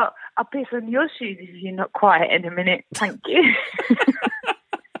 I'll piss on your shoes if you're not quiet in a minute. Thank you.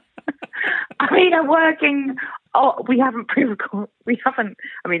 I'm working. Oh, we haven't pre-recorded. We have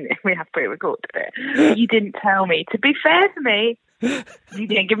pre-recorded it. You didn't tell me. To be fair to me, you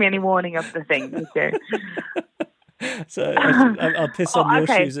didn't give me any warning of the thing, did you? So I'll piss on your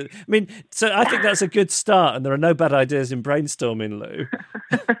shoes. So I think that's a good start, and there are no bad ideas in brainstorming, Lou.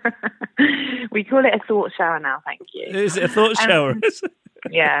 We call it a thought shower now, thank you. Is it a thought shower?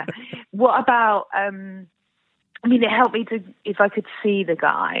 Yeah. What about, it helped me if I could see the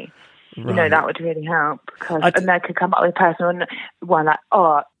guy. Right. That would really help, and they could come up with a personal one, like,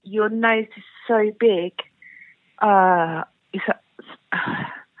 oh, your nose is so big, it's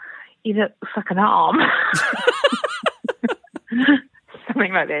like an arm.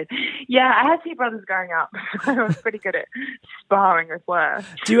 Something like this. Yeah, I had two brothers growing up, so I was pretty good at sparring with words.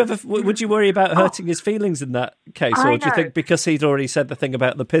 Would you worry about hurting his feelings in that case, or do you think because he'd already said the thing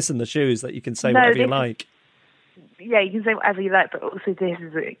about the piss in the shoes that you can say whatever you like? Yeah, you can say whatever you like, but also this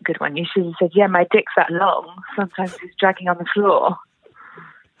is a good one. You should have said, yeah, my dick's that long. Sometimes it's dragging on the floor.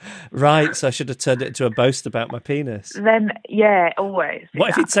 Right, so I should have turned it into a boast about my penis. Then, yeah, always.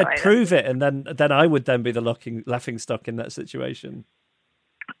 What if he'd said, prove it, and then I would then be the laughing stock in that situation?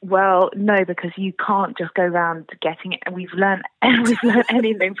 Well, no, because you can't just go around getting it. And we've learned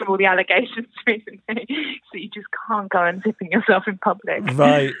anything from all the allegations recently. So you just can't go unzipping yourself in public.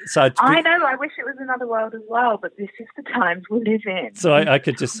 Right. So I know. I wish it was another world as well, but this is the times we live in. So I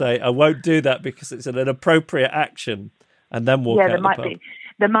could just say, I won't do that because it's an inappropriate action, and then walk out the pub.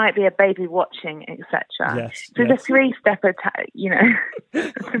 There might be a baby watching, etc. Yes. So the three-step attack,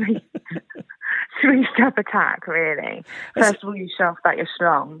 three-step attack, really. First of all, you show off that you're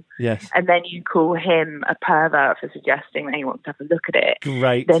strong. Yes. And then you call him a pervert for suggesting that he wants to have a look at it.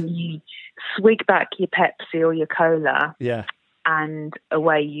 Great. Then you swig back your Pepsi or your cola. Yeah. And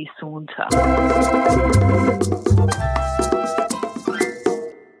away you saunter.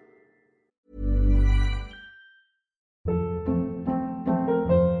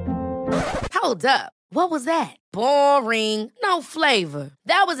 Hold up. What was that? Boring. No flavor.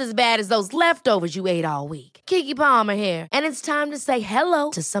 That was as bad as those leftovers you ate all week. Keke Palmer here, and it's time to say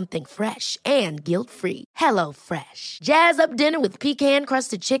hello to something fresh and guilt-free. Hello Fresh. Jazz up dinner with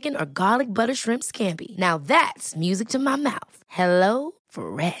pecan-crusted chicken or garlic butter shrimp scampi. Now that's music to my mouth. Hello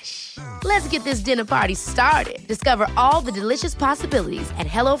Fresh. Let's get this dinner party started. Discover all the delicious possibilities at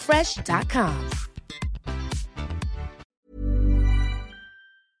hellofresh.com.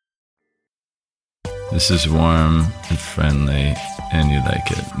 This is warm and friendly, and you like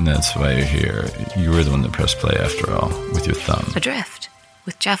it, and that's why you're here. You were the one that pressed play, after all, with your thumb. Adrift,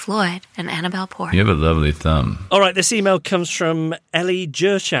 with Jeff Lloyd and Annabelle Port. You have a lovely thumb. All right, this email comes from Ellie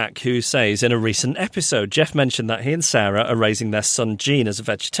Jurchak, who says, in a recent episode, Jeff mentioned that he and Sarah are raising their son Gene as a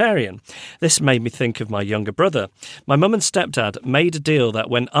vegetarian. This made me think of my younger brother. My mum and stepdad made a deal that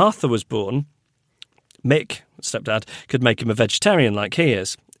when Arthur was born, Mick, stepdad, could make him a vegetarian like he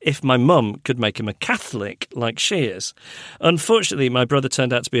is, if my mum could make him a Catholic like she is. Unfortunately, my brother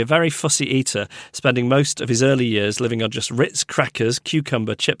turned out to be a very fussy eater, spending most of his early years living on just Ritz crackers,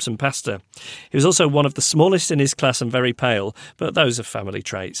 cucumber, chips and pasta. He was also one of the smallest in his class and very pale, but those are family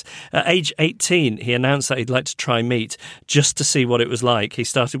traits. At age 18, he announced that he'd like to try meat just to see what it was like. He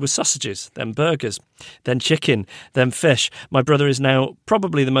started with sausages, then burgers, then chicken, then fish. My brother is now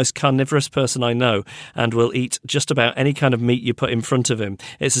probably the most carnivorous person I know and will eat just about any kind of meat you put in front of him.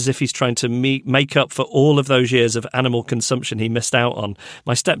 It's as if he's trying to make up for all of those years of animal consumption he missed out on.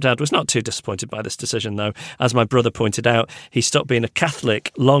 My stepdad was not too disappointed by this decision, though. As my brother pointed out, he stopped being a Catholic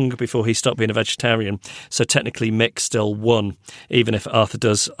long before he stopped being a vegetarian, so technically Mick still won, even if Arthur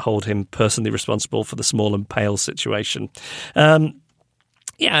does hold him personally responsible for the small and pale situation.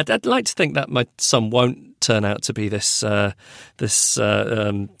 Yeah, I'd like to think that my son won't turn out to be this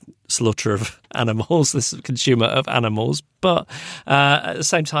slaughterer of animals, this consumer of animals. But at the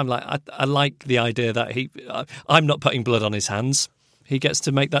same time, I like the idea that I'm not putting blood on his hands. He gets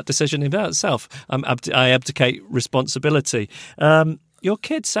to make that decision himself. I abdicate responsibility. Your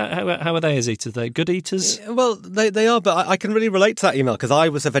kids, how are they as eaters? Are they good eaters? Well, they are, but I can really relate to that email because I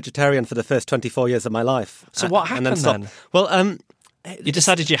was a vegetarian for the first 24 years of my life. So what happened then? Well, you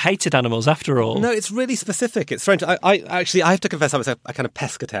decided you hated animals after all. No, it's really specific. It's strange. I have to confess I was a kind of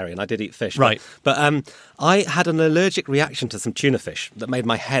pescatarian. I did eat fish. Right. But I had an allergic reaction to some tuna fish that made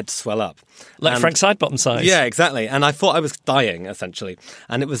my head swell up. Like Frank Sidebottom size. Yeah, exactly. And I thought I was dying, essentially.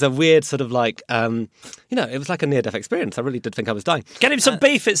 And it was a weird sort of like, it was like a near-death experience. I really did think I was dying. Get him some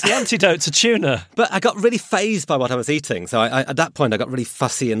beef. It's the antidote to tuna. But I got really fazed by what I was eating. So at that point, I got really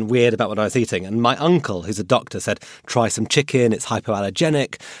fussy and weird about what I was eating. And my uncle, who's a doctor, said, try some chicken. It's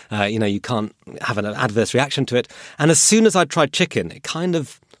hypoallergenic. You can't have an adverse reaction to it. And as soon as I tried chicken, it kind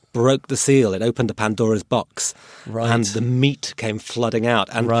of broke the seal. It opened a Pandora's box. Right. And the meat came flooding out.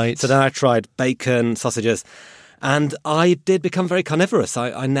 And right. So then I tried bacon, sausages, and I did become very carnivorous.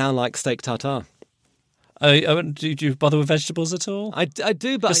 I now like steak tartare. Do you bother with vegetables at all? I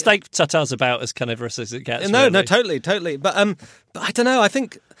do, but... The steak tartare's about as carnivorous as it gets. No, really. no, totally. But I don't know, I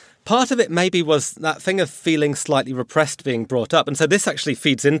think... Part of it maybe was that thing of feeling slightly repressed being brought up. And so this actually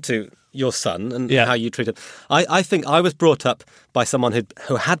feeds into your son and how you treat him. I think I was brought up by someone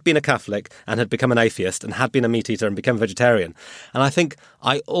who had been a Catholic and had become an atheist and had been a meat eater and become a vegetarian. And I think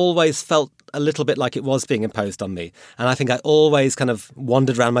I always felt a little bit like it was being imposed on me. And I think I always kind of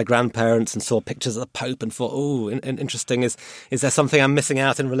wandered around my grandparents and saw pictures of the Pope and thought, interesting. Is there something I'm missing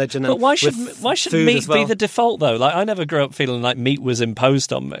out in religion? But why should meat be the default, though? Like, I never grew up feeling like meat was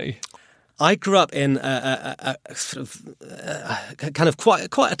imposed on me. I grew up in a kind of quite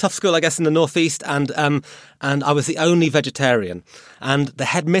a tough school, I guess, in the northeast, and I was the only vegetarian. And the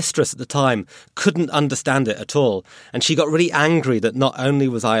headmistress at the time couldn't understand it at all, and she got really angry that not only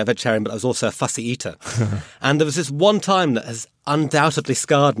was I a vegetarian, but I was also a fussy eater. And there was this one time that has undoubtedly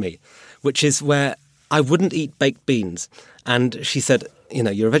scarred me, which is where I wouldn't eat baked beans, and she said,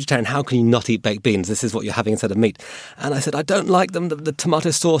 you're a vegetarian, how can you not eat baked beans? This is what you're having instead of meat. And I said, I don't like them. The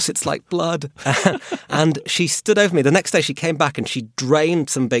tomato sauce, it's like blood. And she stood over me. The next day she came back and she drained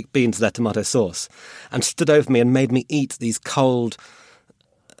some baked beans of their tomato sauce and stood over me and made me eat these cold,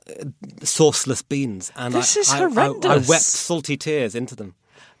 sauceless beans. And this is horrendous. I wept salty tears into them.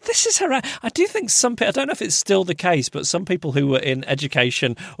 This is horrendous. I do think some people, I don't know if it's still the case, but some people who were in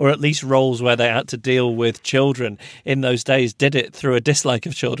education or at least roles where they had to deal with children in those days did it through a dislike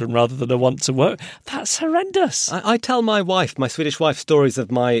of children rather than a want to work. That's horrendous. I tell my Swedish wife, stories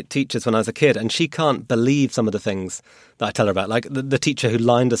of my teachers when I was a kid, and she can't believe some of the things that I tell her about, like the teacher who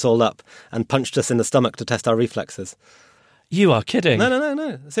lined us all up and punched us in the stomach to test our reflexes. You are kidding.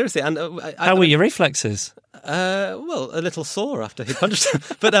 No. Seriously. And how were your reflexes? Well, a little sore after he punched him.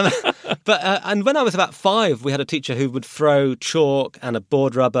 And when I was about 5, we had a teacher who would throw chalk and a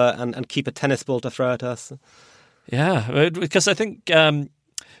board rubber and keep a tennis ball to throw at us. Yeah, because I think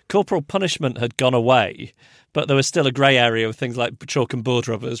corporal punishment had gone away, but there was still a grey area of things like chalk and board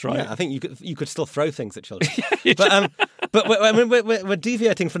rubbers, right? Yeah, I think you could still throw things at children. But we're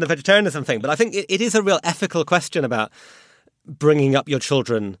deviating from the vegetarianism thing. But I think it is a real ethical question about bringing up your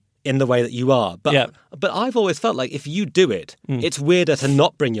children in the way that you are. But I've always felt like if you do it, it's weirder to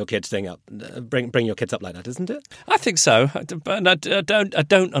not bring your kids bring your kids up like that, isn't it? I think so. But I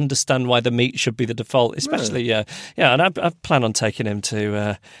don't understand why the meat should be the default, especially and I plan on taking him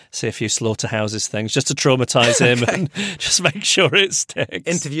to see a few slaughterhouses things just to traumatise him and just make sure it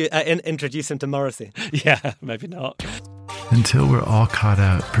sticks. Introduce him to Morrissey. Yeah, maybe not. Until we're all caught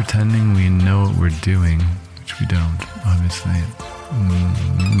out pretending we know what we're doing, which we don't, obviously.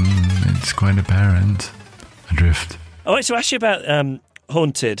 It's quite apparent. Adrift. I wanted to ask you about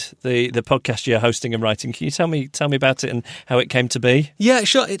Haunted, the podcast you're hosting and writing. Can you tell me about it and how it came to be? Yeah,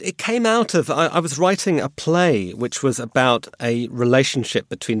 sure. It came out of... I was writing a play which was about a relationship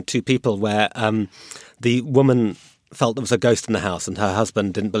between two people where the woman felt there was a ghost in the house and her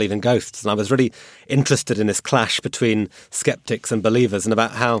husband didn't believe in ghosts. And I was really interested in this clash between skeptics and believers and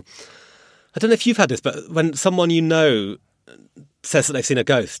about how... I don't know if you've had this, but when someone you know says that they've seen a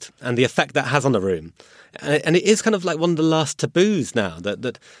ghost and the effect that has on the room. And it is kind of like one of the last taboos now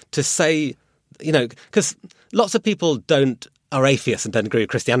that to say, because lots of people are atheists and don't agree with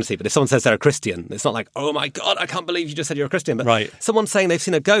Christianity, but if someone says they're a Christian, it's not like, oh my God, I can't believe you just said you're a Christian. But someone saying they've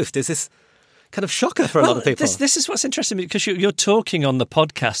seen a ghost is this kind of shocker for a lot of people. This is what's interesting because you're talking on the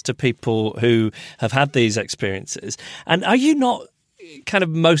podcast to people who have had these experiences. And are you not kind of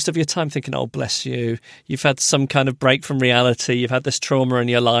most of your time thinking, oh, bless you, you've had some kind of break from reality, you've had this trauma in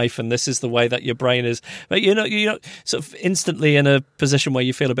your life and this is the way that your brain is, but you're not sort of instantly in a position where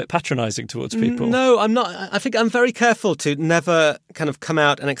you feel a bit patronising towards people? No, I'm not. I think I'm very careful to never kind of come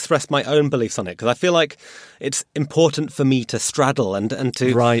out and express my own beliefs on it because I feel like it's important for me to straddle and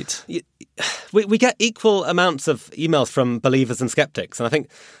to... Right. We get equal amounts of emails from believers and skeptics, and I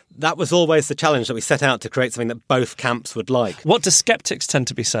think that was always the challenge that we set out to create something that both camps would like. What do skeptics tend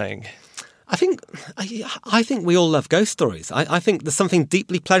to be saying? I think we all love ghost stories. I think there's something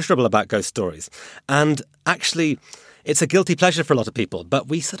deeply pleasurable about ghost stories, and actually it's a guilty pleasure for a lot of people, but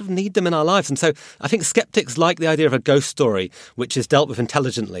we sort of need them in our lives. And so I think skeptics like the idea of a ghost story which is dealt with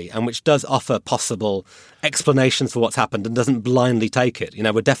intelligently and which does offer possible explanations for what's happened and doesn't blindly take it.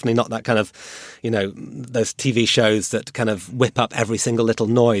 We're definitely not that kind of, those TV shows that kind of whip up every single little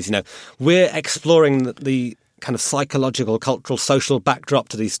noise. We're exploring the kind of psychological, cultural, social backdrop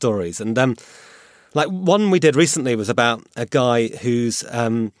to these stories. And like one we did recently was about a guy whose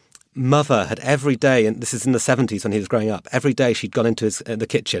mother had every day, and this is in the 70s when he was growing up, every day she'd gone into the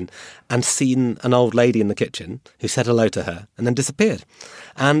kitchen and seen an old lady in the kitchen who said hello to her and then disappeared.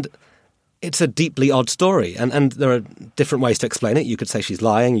 And it's a deeply odd story, and there are different ways to explain it. You could say she's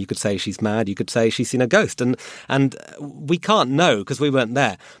lying, you could say she's mad, you could say she's seen a ghost, and we can't know because we weren't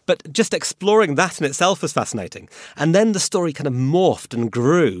there. But just exploring that in itself was fascinating. And then the story kind of morphed and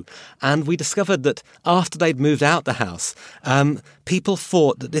grew, and we discovered that after they'd moved out the house, people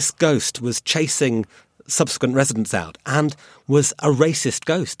thought that this ghost was chasing subsequent residents out and was a racist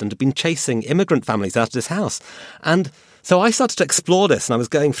ghost and had been chasing immigrant families out of this house. And so I started to explore this, and I was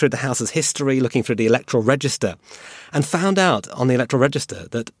going through the house's history, looking through the electoral register, and found out on the electoral register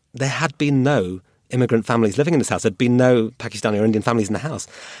that there had been no immigrant families living in this house. There had been no Pakistani or Indian families in the house.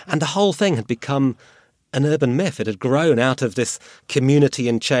 And the whole thing had become an urban myth. It had grown out of this community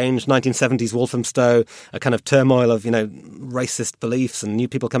and change, 1970s Walthamstow, a kind of turmoil of, racist beliefs and new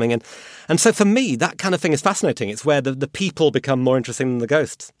people coming in. And so for me, that kind of thing is fascinating. It's where the people become more interesting than the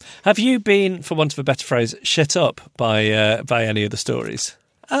ghosts. Have you been, for want of a better phrase, shit up by any of the stories?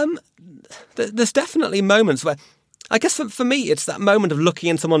 There's definitely moments where I guess for me, it's that moment of looking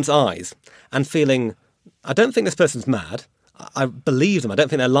in someone's eyes and feeling, I don't think this person's mad. I believe them. I don't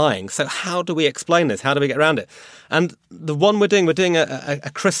think they're lying. So how do we explain this? How do we get around it? And the one we're doing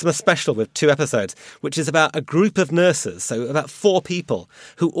a Christmas special with 2 episodes, which is about a group of nurses, so about 4 people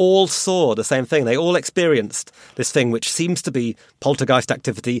who all saw the same thing. They all experienced this thing, which seems to be poltergeist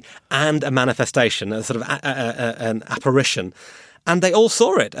activity and a manifestation, a sort of an apparition. And they all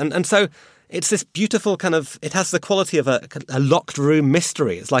saw it. And so it's this beautiful kind of, it has the quality of a locked room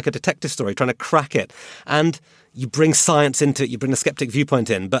mystery. It's like a detective story trying to crack it. And you bring science into it, you bring a skeptic viewpoint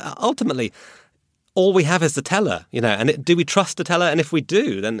in. But ultimately, all we have is the teller, and do we trust the teller? And if we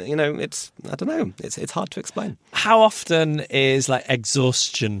do, then, I don't know, it's hard to explain. How often is like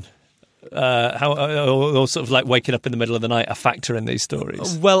exhaustion or sort of like waking up in the middle of the night a factor in these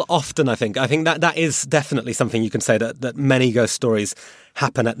stories? Well, often, I think that is definitely something you can say that many ghost stories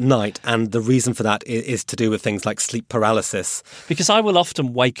happen at night, and the reason for that is to do with things like sleep paralysis. Because I will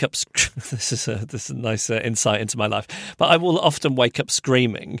often wake up. This is a nice insight into my life. But I will often wake up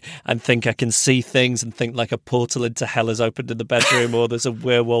screaming and think I can see things and think like a portal into hell has opened in the bedroom or there's a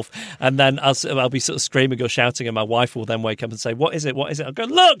werewolf, and then I'll be sort of screaming or shouting, and my wife will then wake up and say, "What is it? What is it?" I'll go,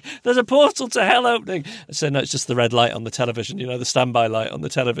 "Look, there's a portal to hell opening." I say, "No, it's just the red light on the television. The standby light on the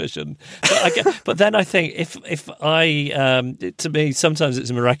television." But then I think if I to me sometimes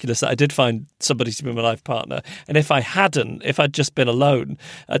it's miraculous that I did find somebody to be my life partner, and if I'd just been alone,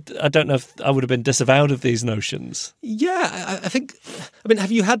 I don't know if I would have been disavowed of these notions. Yeah, I think.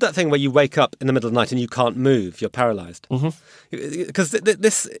 Have you had that thing where you wake up in the middle of the night and you can't move? You're paralysed. Because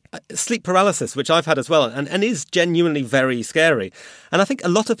this sleep paralysis, which I've had as well, and is genuinely very scary. And I think a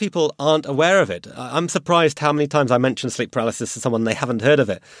lot of people aren't aware of it. I'm surprised how many times I mention sleep paralysis to someone and they haven't heard of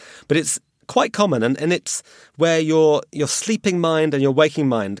it. But it's quite common, and it's where your sleeping mind and your waking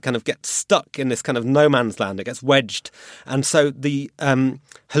mind kind of get stuck in this kind of no man's land. It gets wedged, and so the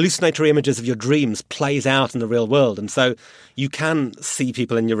hallucinatory images of your dreams plays out in the real world, and so you can see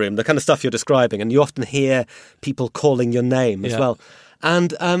people in your room, the kind of stuff you're describing, and you often hear people calling your name as well.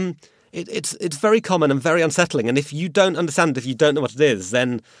 And it's very common and very unsettling, and if you don't understand, if you don't know what it is,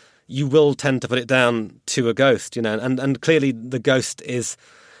 then you will tend to put it down to a ghost, and clearly the ghost is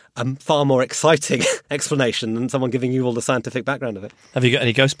a far more exciting explanation than someone giving you all the scientific background of it. Have you got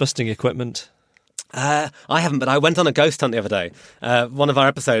any ghost busting equipment? I haven't, but I went on a ghost hunt the other day. One of our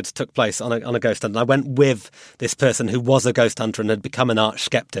episodes took place on a ghost hunt, and I went with this person who was a ghost hunter and had become an arch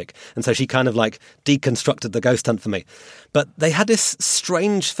skeptic, and so she kind of like deconstructed the ghost hunt for me. But they had this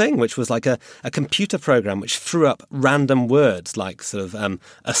strange thing, which was like a computer program which threw up random words like sort of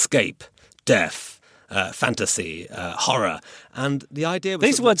escape, death, fantasy, horror, and the idea was...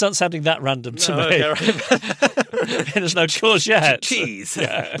 These words aren't sounding that random to me. Okay, right. There's no courgette. Cheese,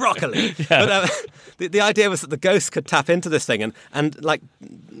 broccoli. Yeah. But the idea was that the ghost could tap into this thing and like,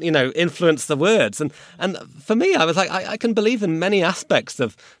 influence the words. And for me, I was like, I can believe in many aspects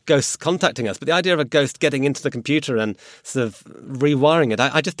of ghosts contacting us, but the idea of a ghost getting into the computer and sort of rewiring it,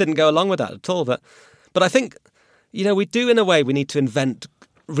 I just didn't go along with that at all. But I think, we do, in a way, we need to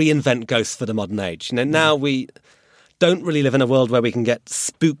reinvent ghosts for the modern age. Now we don't really live in a world where we can get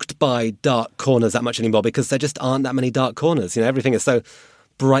spooked by dark corners that much anymore, because there just aren't that many dark corners. Everything is so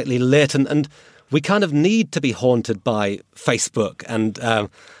brightly lit, and we kind of need to be haunted by Facebook and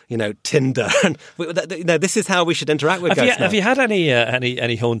Tinder, and this is how we should interact with ghosts. Have you had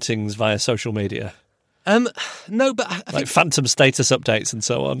any hauntings via social media? No, but I think, like phantom status updates and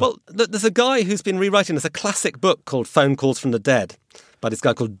so on. Well, there's a guy who's been rewriting. There's a classic book called Phone Calls from the Dead by this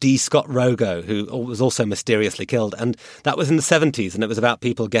guy called D. Scott Rogo, who was also mysteriously killed. And that was in the 70s, and it was about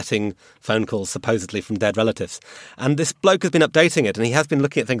people getting phone calls supposedly from dead relatives. And this bloke has been updating it, and he has been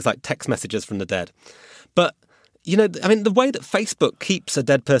looking at things like text messages from the dead. But, the way that Facebook keeps a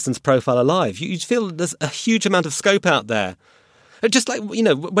dead person's profile alive, you feel there's a huge amount of scope out there. Just like,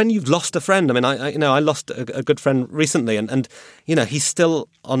 when you've lost a friend. I lost a good friend recently, and he's still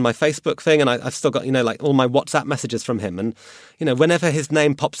on my Facebook thing, and I've still got, like all my WhatsApp messages from him. And, whenever his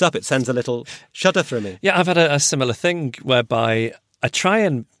name pops up, it sends a little shudder through me. Yeah, I've had a similar thing whereby I try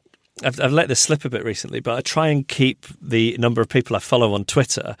and... I've let this slip a bit recently, but I try and keep the number of people I follow on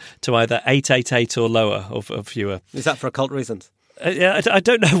Twitter to either 888 or lower or fewer. Is that for occult reasons? Yeah, I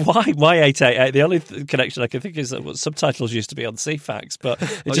don't know why 888. The only connection I can think is that subtitles used to be on CFAX, but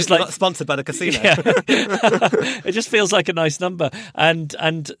it's just not sponsored by the casino. Yeah. It just feels like a nice number,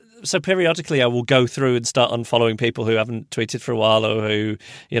 and so periodically I will go through and start unfollowing people who haven't tweeted for a while or who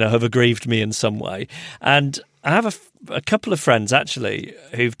have aggrieved me in some way. And I have a couple of friends actually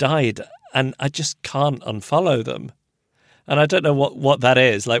who've died, and I just can't unfollow them. And I don't know what that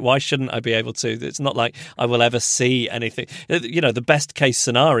is. Like, why shouldn't I be able to? It's not like I will ever see anything. You know, the best case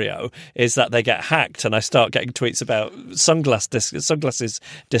scenario is that they get hacked and I start getting tweets about sunglasses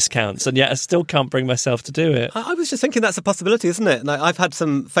discounts, and yet I still can't bring myself to do it. I was just thinking that's a possibility, isn't it? Like, I've had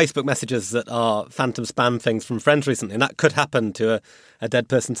some Facebook messages that are phantom spam things from friends recently, and that could happen to a dead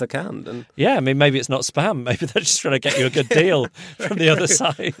person's account. And yeah, I mean, maybe it's not spam. Maybe they're just trying to get you a good deal from the other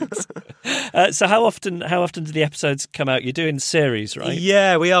side. So how often do the episodes come out? You're doing series, right?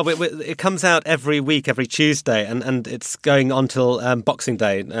 Yeah, we are. It comes out every week, every Tuesday, and it's going on till Boxing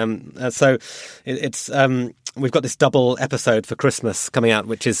Day. So it's we've got this double episode for Christmas coming out,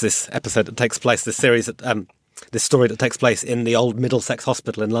 which is this episode that takes place, this series that this story that takes place in the old Middlesex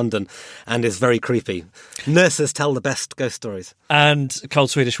Hospital in London and is very creepy. Nurses tell the best ghost stories. And Cold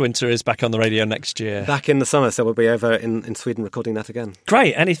Swedish Winter is back on the radio next year. Back in the summer, so we'll be over in Sweden recording that again.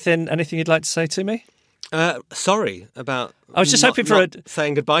 Great. Anything you'd like to say to me? Sorry about I was just hoping for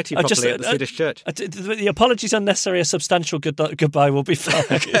saying goodbye to you properly at the Swedish church. The apology's unnecessary. A substantial goodbye will be fine.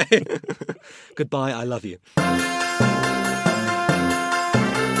 Okay. Goodbye, I love you.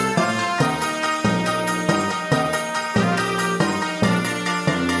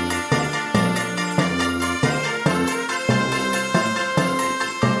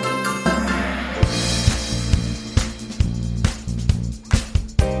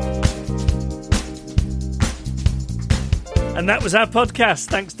 And that was our podcast.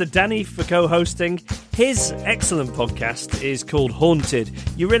 Thanks to Danny for co-hosting. His excellent podcast is called Haunted.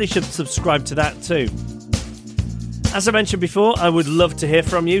 You really should subscribe to that too. As I mentioned before, I would love to hear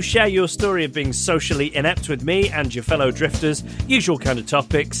from you. Share your story of being socially inept with me and your fellow drifters. Usual kind of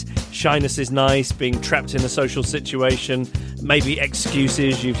topics. Shyness is nice, being trapped in a social situation, maybe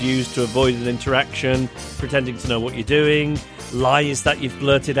excuses you've used to avoid an interaction, pretending to know what you're doing, lies that you've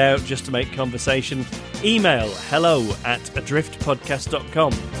blurted out just to make conversation. Email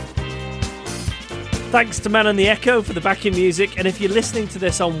hello@adriftpodcast.com. Thanks to Man and the Echo for the backing music, and if you're listening to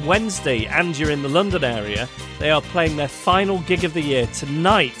this on Wednesday and you're in the London area, they are playing their final gig of the year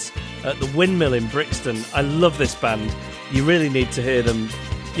tonight at the Windmill in Brixton. I love this band. You really need to hear them,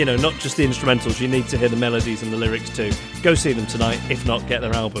 you know, not just the instrumentals, you need to hear the melodies and the lyrics too. Go see them tonight, if not, get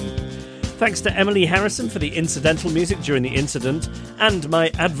their album. Thanks to Emily Harrison for the incidental music during the incident, and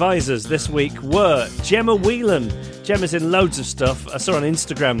my advisors this week were Gemma Whelan. Gemma's in loads of stuff. I saw on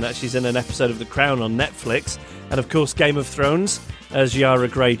Instagram that she's in an episode of The Crown on Netflix, and of course Game of Thrones as Yara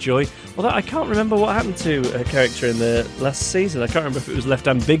Greyjoy. Although I can't remember what happened to her character in the last season. I can't remember if it was left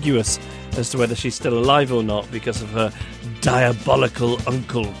ambiguous as to whether she's still alive or not because of her diabolical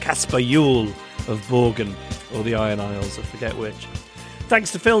uncle Caspar Yule of Borgen, or the Iron Isles, I forget which.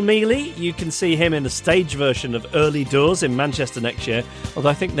 Thanks to Phil Mealy. You can see him in the stage version of Early Doors in Manchester next year, although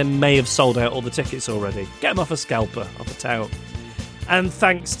I think they may have sold out all the tickets already. Get him off a scalper, off a tout. And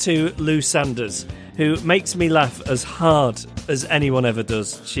thanks to Lou Sanders, who makes me laugh as hard as anyone ever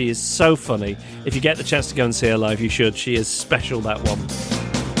does. She is so funny. If you get the chance to go and see her live, you should. She is special, that one.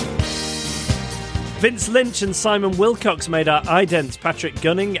 Vince Lynch and Simon Wilcox made our idents. Patrick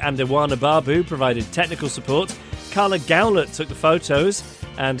Gunning and Iwana Babu provided technical support. Carla Gowlett took the photos,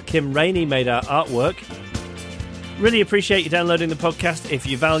 and Kim Rainey made our artwork. Really appreciate you downloading the podcast. If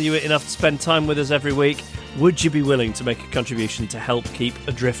you value it enough to spend time with us every week, would you be willing to make a contribution to help keep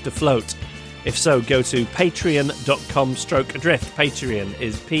Adrift afloat? If so, go to patreon.com/adrift. Patreon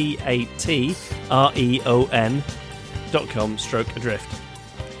is patreon.com/adrift.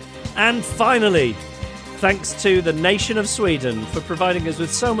 And finally, thanks to the nation of Sweden for providing us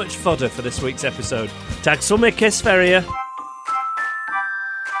with so much fodder for this week's episode. Tack så mycket, Sverige!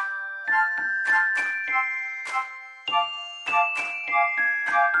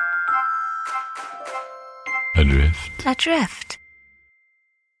 Adrift.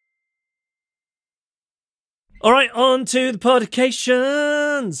 All right, on to the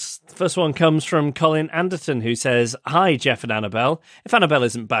podcations. The first one comes from Colin Anderton, who says, "Hi, Jeff and Annabelle. If Annabelle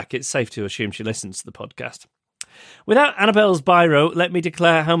isn't back, it's safe to assume she listens to the podcast. Without Annabelle's biro, let me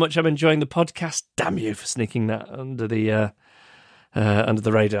declare how much I'm enjoying the podcast. Damn you for sneaking that under the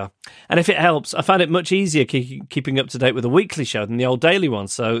radar. And if it helps, I find it much easier keeping up to date with a weekly show than the old daily one,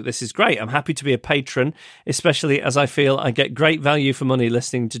 so this is great. I'm happy to be a patron, especially as I feel I get great value for money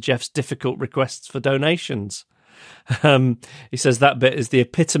listening to Jeff's difficult requests for donations." He says that bit is the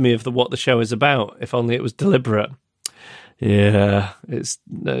epitome of what the show is about, if only it was deliberate. Yeah, it's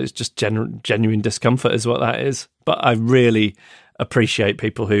just genuine discomfort is what that is. But I really appreciate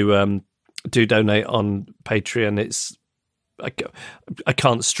people who do donate on Patreon. I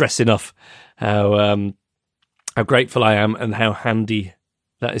can't stress enough how grateful I am and how handy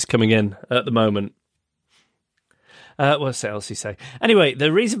that is coming in at the moment. What else he say? Anyway,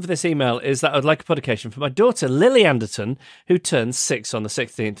 the reason for this email is that I'd like a podication for my daughter, Lily Anderton, who turns 6 on the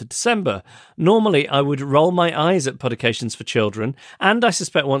 16th of December. Normally, I would roll my eyes at podications for children, and I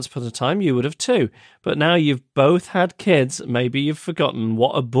suspect once upon a time you would have too. But now you've both had kids, maybe you've forgotten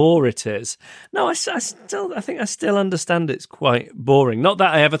what a bore it is. No, I think I still understand it's quite boring. Not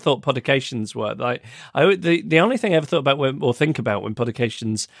that I ever thought podications were. The only thing I ever thought about or think about when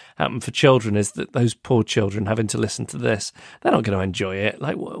podications happen for children is that those poor children having to listen to this, they're not going to enjoy it.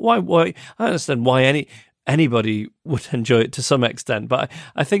 Like, why? I understand why anybody would enjoy it to some extent, but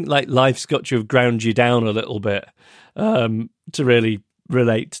I think like life's got to have ground you down a little bit to really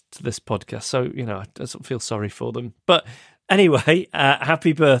relate to this podcast. So, I don't feel sorry for them. But anyway,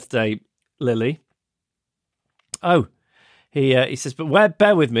 happy birthday, Lily. Oh, he says, but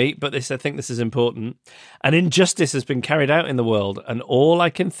bear with me, but I think this is important. An injustice has been carried out in the world, and all I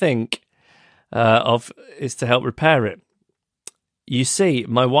can think of is to help repair it. You see,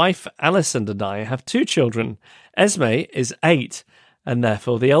 my wife Alison and I have 2 children. Esme is 8, and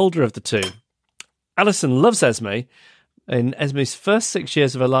therefore the older of the 2. Alison loves Esme. In Esme's first 6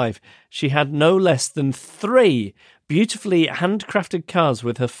 years of her life, she had no less than 3 beautifully handcrafted cards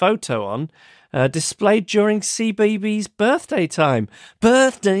with her photo on, displayed during CBeebies birthday time.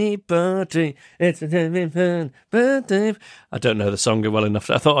 Birthday, it's a birthday. I don't know the song well enough.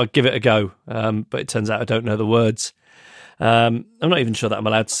 I thought I'd give it a go, but it turns out I don't know the words. I'm not even sure that I'm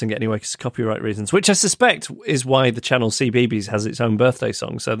allowed to sing it anyway because of copyright reasons, which I suspect is why the channel CBeebies has its own birthday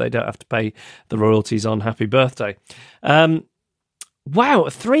song, so they don't have to pay the royalties on Happy Birthday. Wow,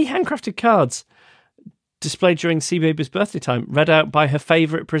 3 handcrafted cards displayed during CBeebies birthday time, read out by her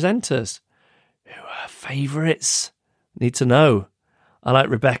favourite presenters. Who are her favourites? Need to know. I like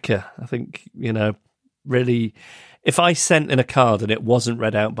Rebecca. I think, really, if I sent in a card and it wasn't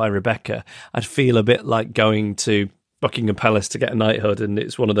read out by Rebecca, I'd feel a bit like going to Buckingham Palace to get a knighthood, and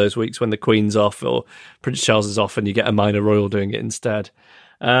it's one of those weeks when the Queen's off or Prince Charles is off and you get a minor royal doing it instead.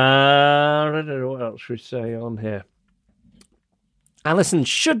 What else should we say on here? Alison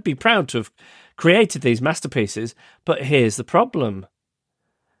should be proud to have created these masterpieces, but here's the problem.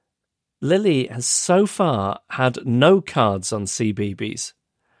 Lily has so far had no cards on CBeebies.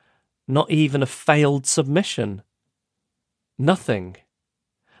 Not even a failed submission. Nothing.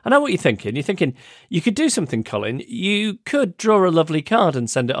 I know what you're thinking. You're thinking, you could do something, Colin. You could draw a lovely card and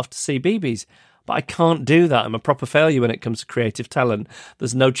send it off to CBeebies. But I can't do that. I'm a proper failure when it comes to creative talent.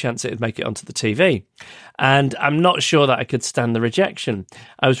 There's no chance it'd make it onto the TV. And I'm not sure that I could stand the rejection.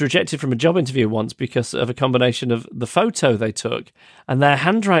 I was rejected from a job interview once because of a combination of the photo they took and their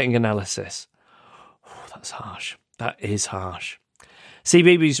handwriting analysis. Oh, that's harsh. That is harsh.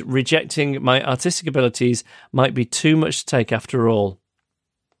 CBeebies rejecting my artistic abilities might be too much to take after all.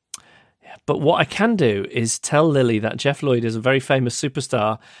 But what I can do is tell Lily that Jeff Lloyd is a very famous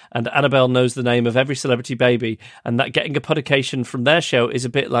superstar and Annabelle knows the name of every celebrity baby, and that getting a podication from their show is a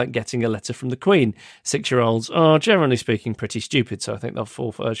bit like getting a letter from the Queen. 6-year-olds are, generally speaking, pretty stupid, so I think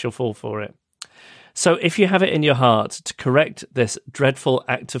she'll fall for it. So if you have it in your heart to correct this dreadful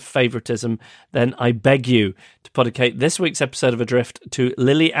act of favouritism, then I beg you to podicate this week's episode of Adrift to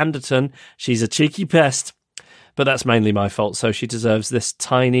Lily Anderton. She's a cheeky pest. But that's mainly my fault, so she deserves this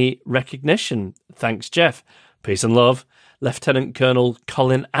tiny recognition. Thanks, Jeff. Peace and love. Lieutenant Colonel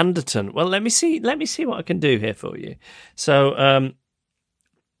Colin Anderton. Well, let me see what I can do here for you. So,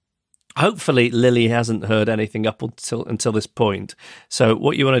 hopefully Lily hasn't heard anything up until this point. So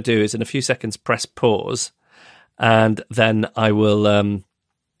what you want to do is in a few seconds press pause, and then I will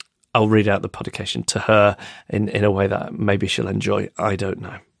I'll read out the podication to her in a way that maybe she'll enjoy. I don't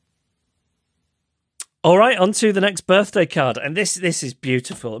know. All right, on to the next birthday card. And this is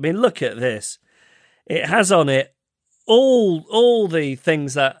beautiful. I mean, look at this. It has on it all the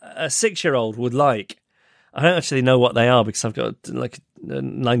things that a 6-year-old would like. I don't actually know what they are because I've got like a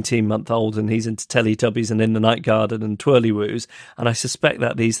 19-month-old and he's into Teletubbies and In the Night Garden and Twirly-Woos. And I suspect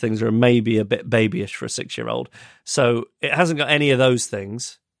that these things are maybe a bit babyish for a 6-year-old. So it hasn't got any of those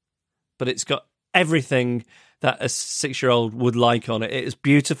things, but it's got everything that a 6-year-old would like on it. It is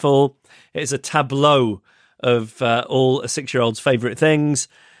beautiful. It is a tableau of all a 6-year-old's favourite things.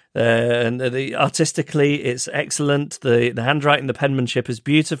 And artistically, it's excellent. The handwriting, the penmanship is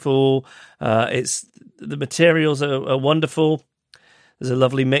beautiful. The materials are wonderful. There's a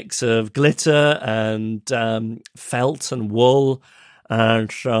lovely mix of glitter and felt and wool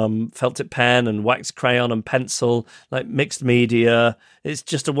and felt tip pen and wax crayon and pencil, like mixed media. It's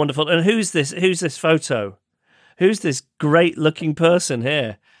just a wonderful. And who's this photo? Who's this great-looking person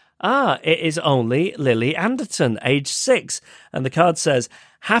here? It is only Lily Anderton, age 6. And the card says,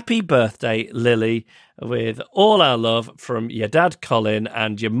 happy birthday, Lily, with all our love from your dad, Colin,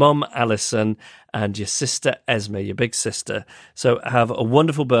 and your mum, Alison, and your sister, Esme, your big sister. So have a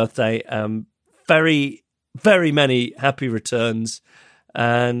wonderful birthday. Very, very many happy returns.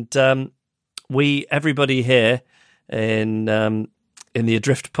 And everybody here in the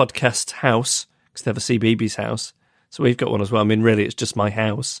Adrift podcast house, because they have a CBeebies house, so we've got one as well. I mean, really, it's just my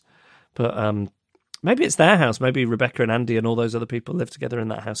house. But maybe it's their house. Maybe Rebecca and Andy and all those other people live together in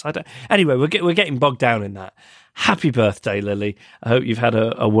that house. Anyway, we're getting bogged down in that. Happy birthday, Lily. I hope you've had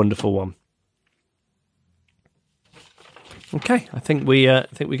a wonderful one. Okay, I think we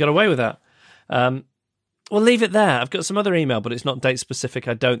got away with that. We'll leave it there. I've got some other email, but it's not date specific,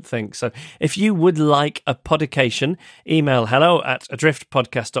 I don't think. So if you would like a podication, email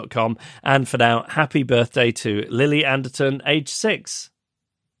hello@adriftpodcast.com. And for now, happy birthday to Lily Anderton, age 6.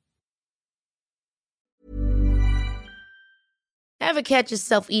 Ever catch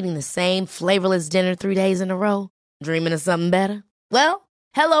yourself eating the same flavorless dinner 3 days in a row? Dreaming of something better? Well,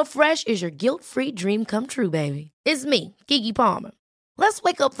 HelloFresh is your guilt-free dream come true, baby. It's me, Keke Palmer. Let's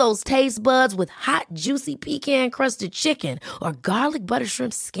wake up those taste buds with hot, juicy pecan-crusted chicken or garlic butter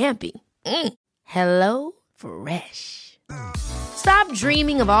shrimp scampi. Hello Fresh. Stop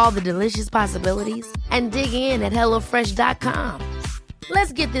dreaming of all the delicious possibilities and dig in at HelloFresh.com.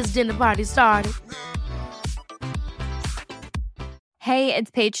 Let's get this dinner party started. Hey,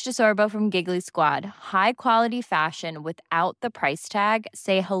 it's Paige DeSorbo from Giggly Squad. High quality fashion without the price tag.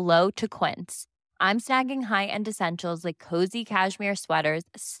 Say hello to Quince. I'm snagging high-end essentials like cozy cashmere sweaters,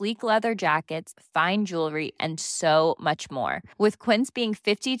 sleek leather jackets, fine jewelry, and so much more. With Quince being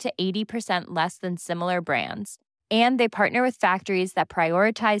 50 to 80% less than similar brands. And they partner with factories that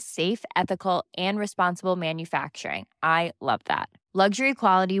prioritize safe, ethical, and responsible manufacturing. I love that. Luxury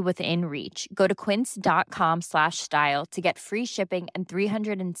quality within reach. Go to quince.com/style to get free shipping and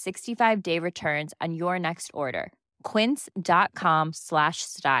 365-day returns on your next order.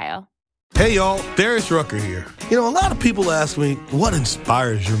 Quince.com/style. Hey y'all, Darius Rucker here. A lot of people ask me, what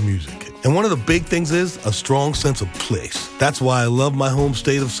inspires your music? And one of the big things is a strong sense of place. That's why I love my home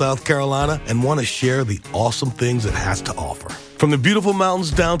state of South Carolina and want to share the awesome things it has to offer. From the beautiful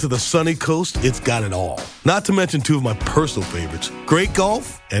mountains down to the sunny coast, it's got it all. Not to mention two of my personal favorites, great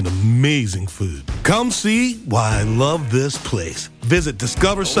golf and amazing food. Come see why I love this place. Visit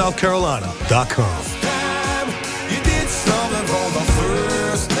discoversouthcarolina.com.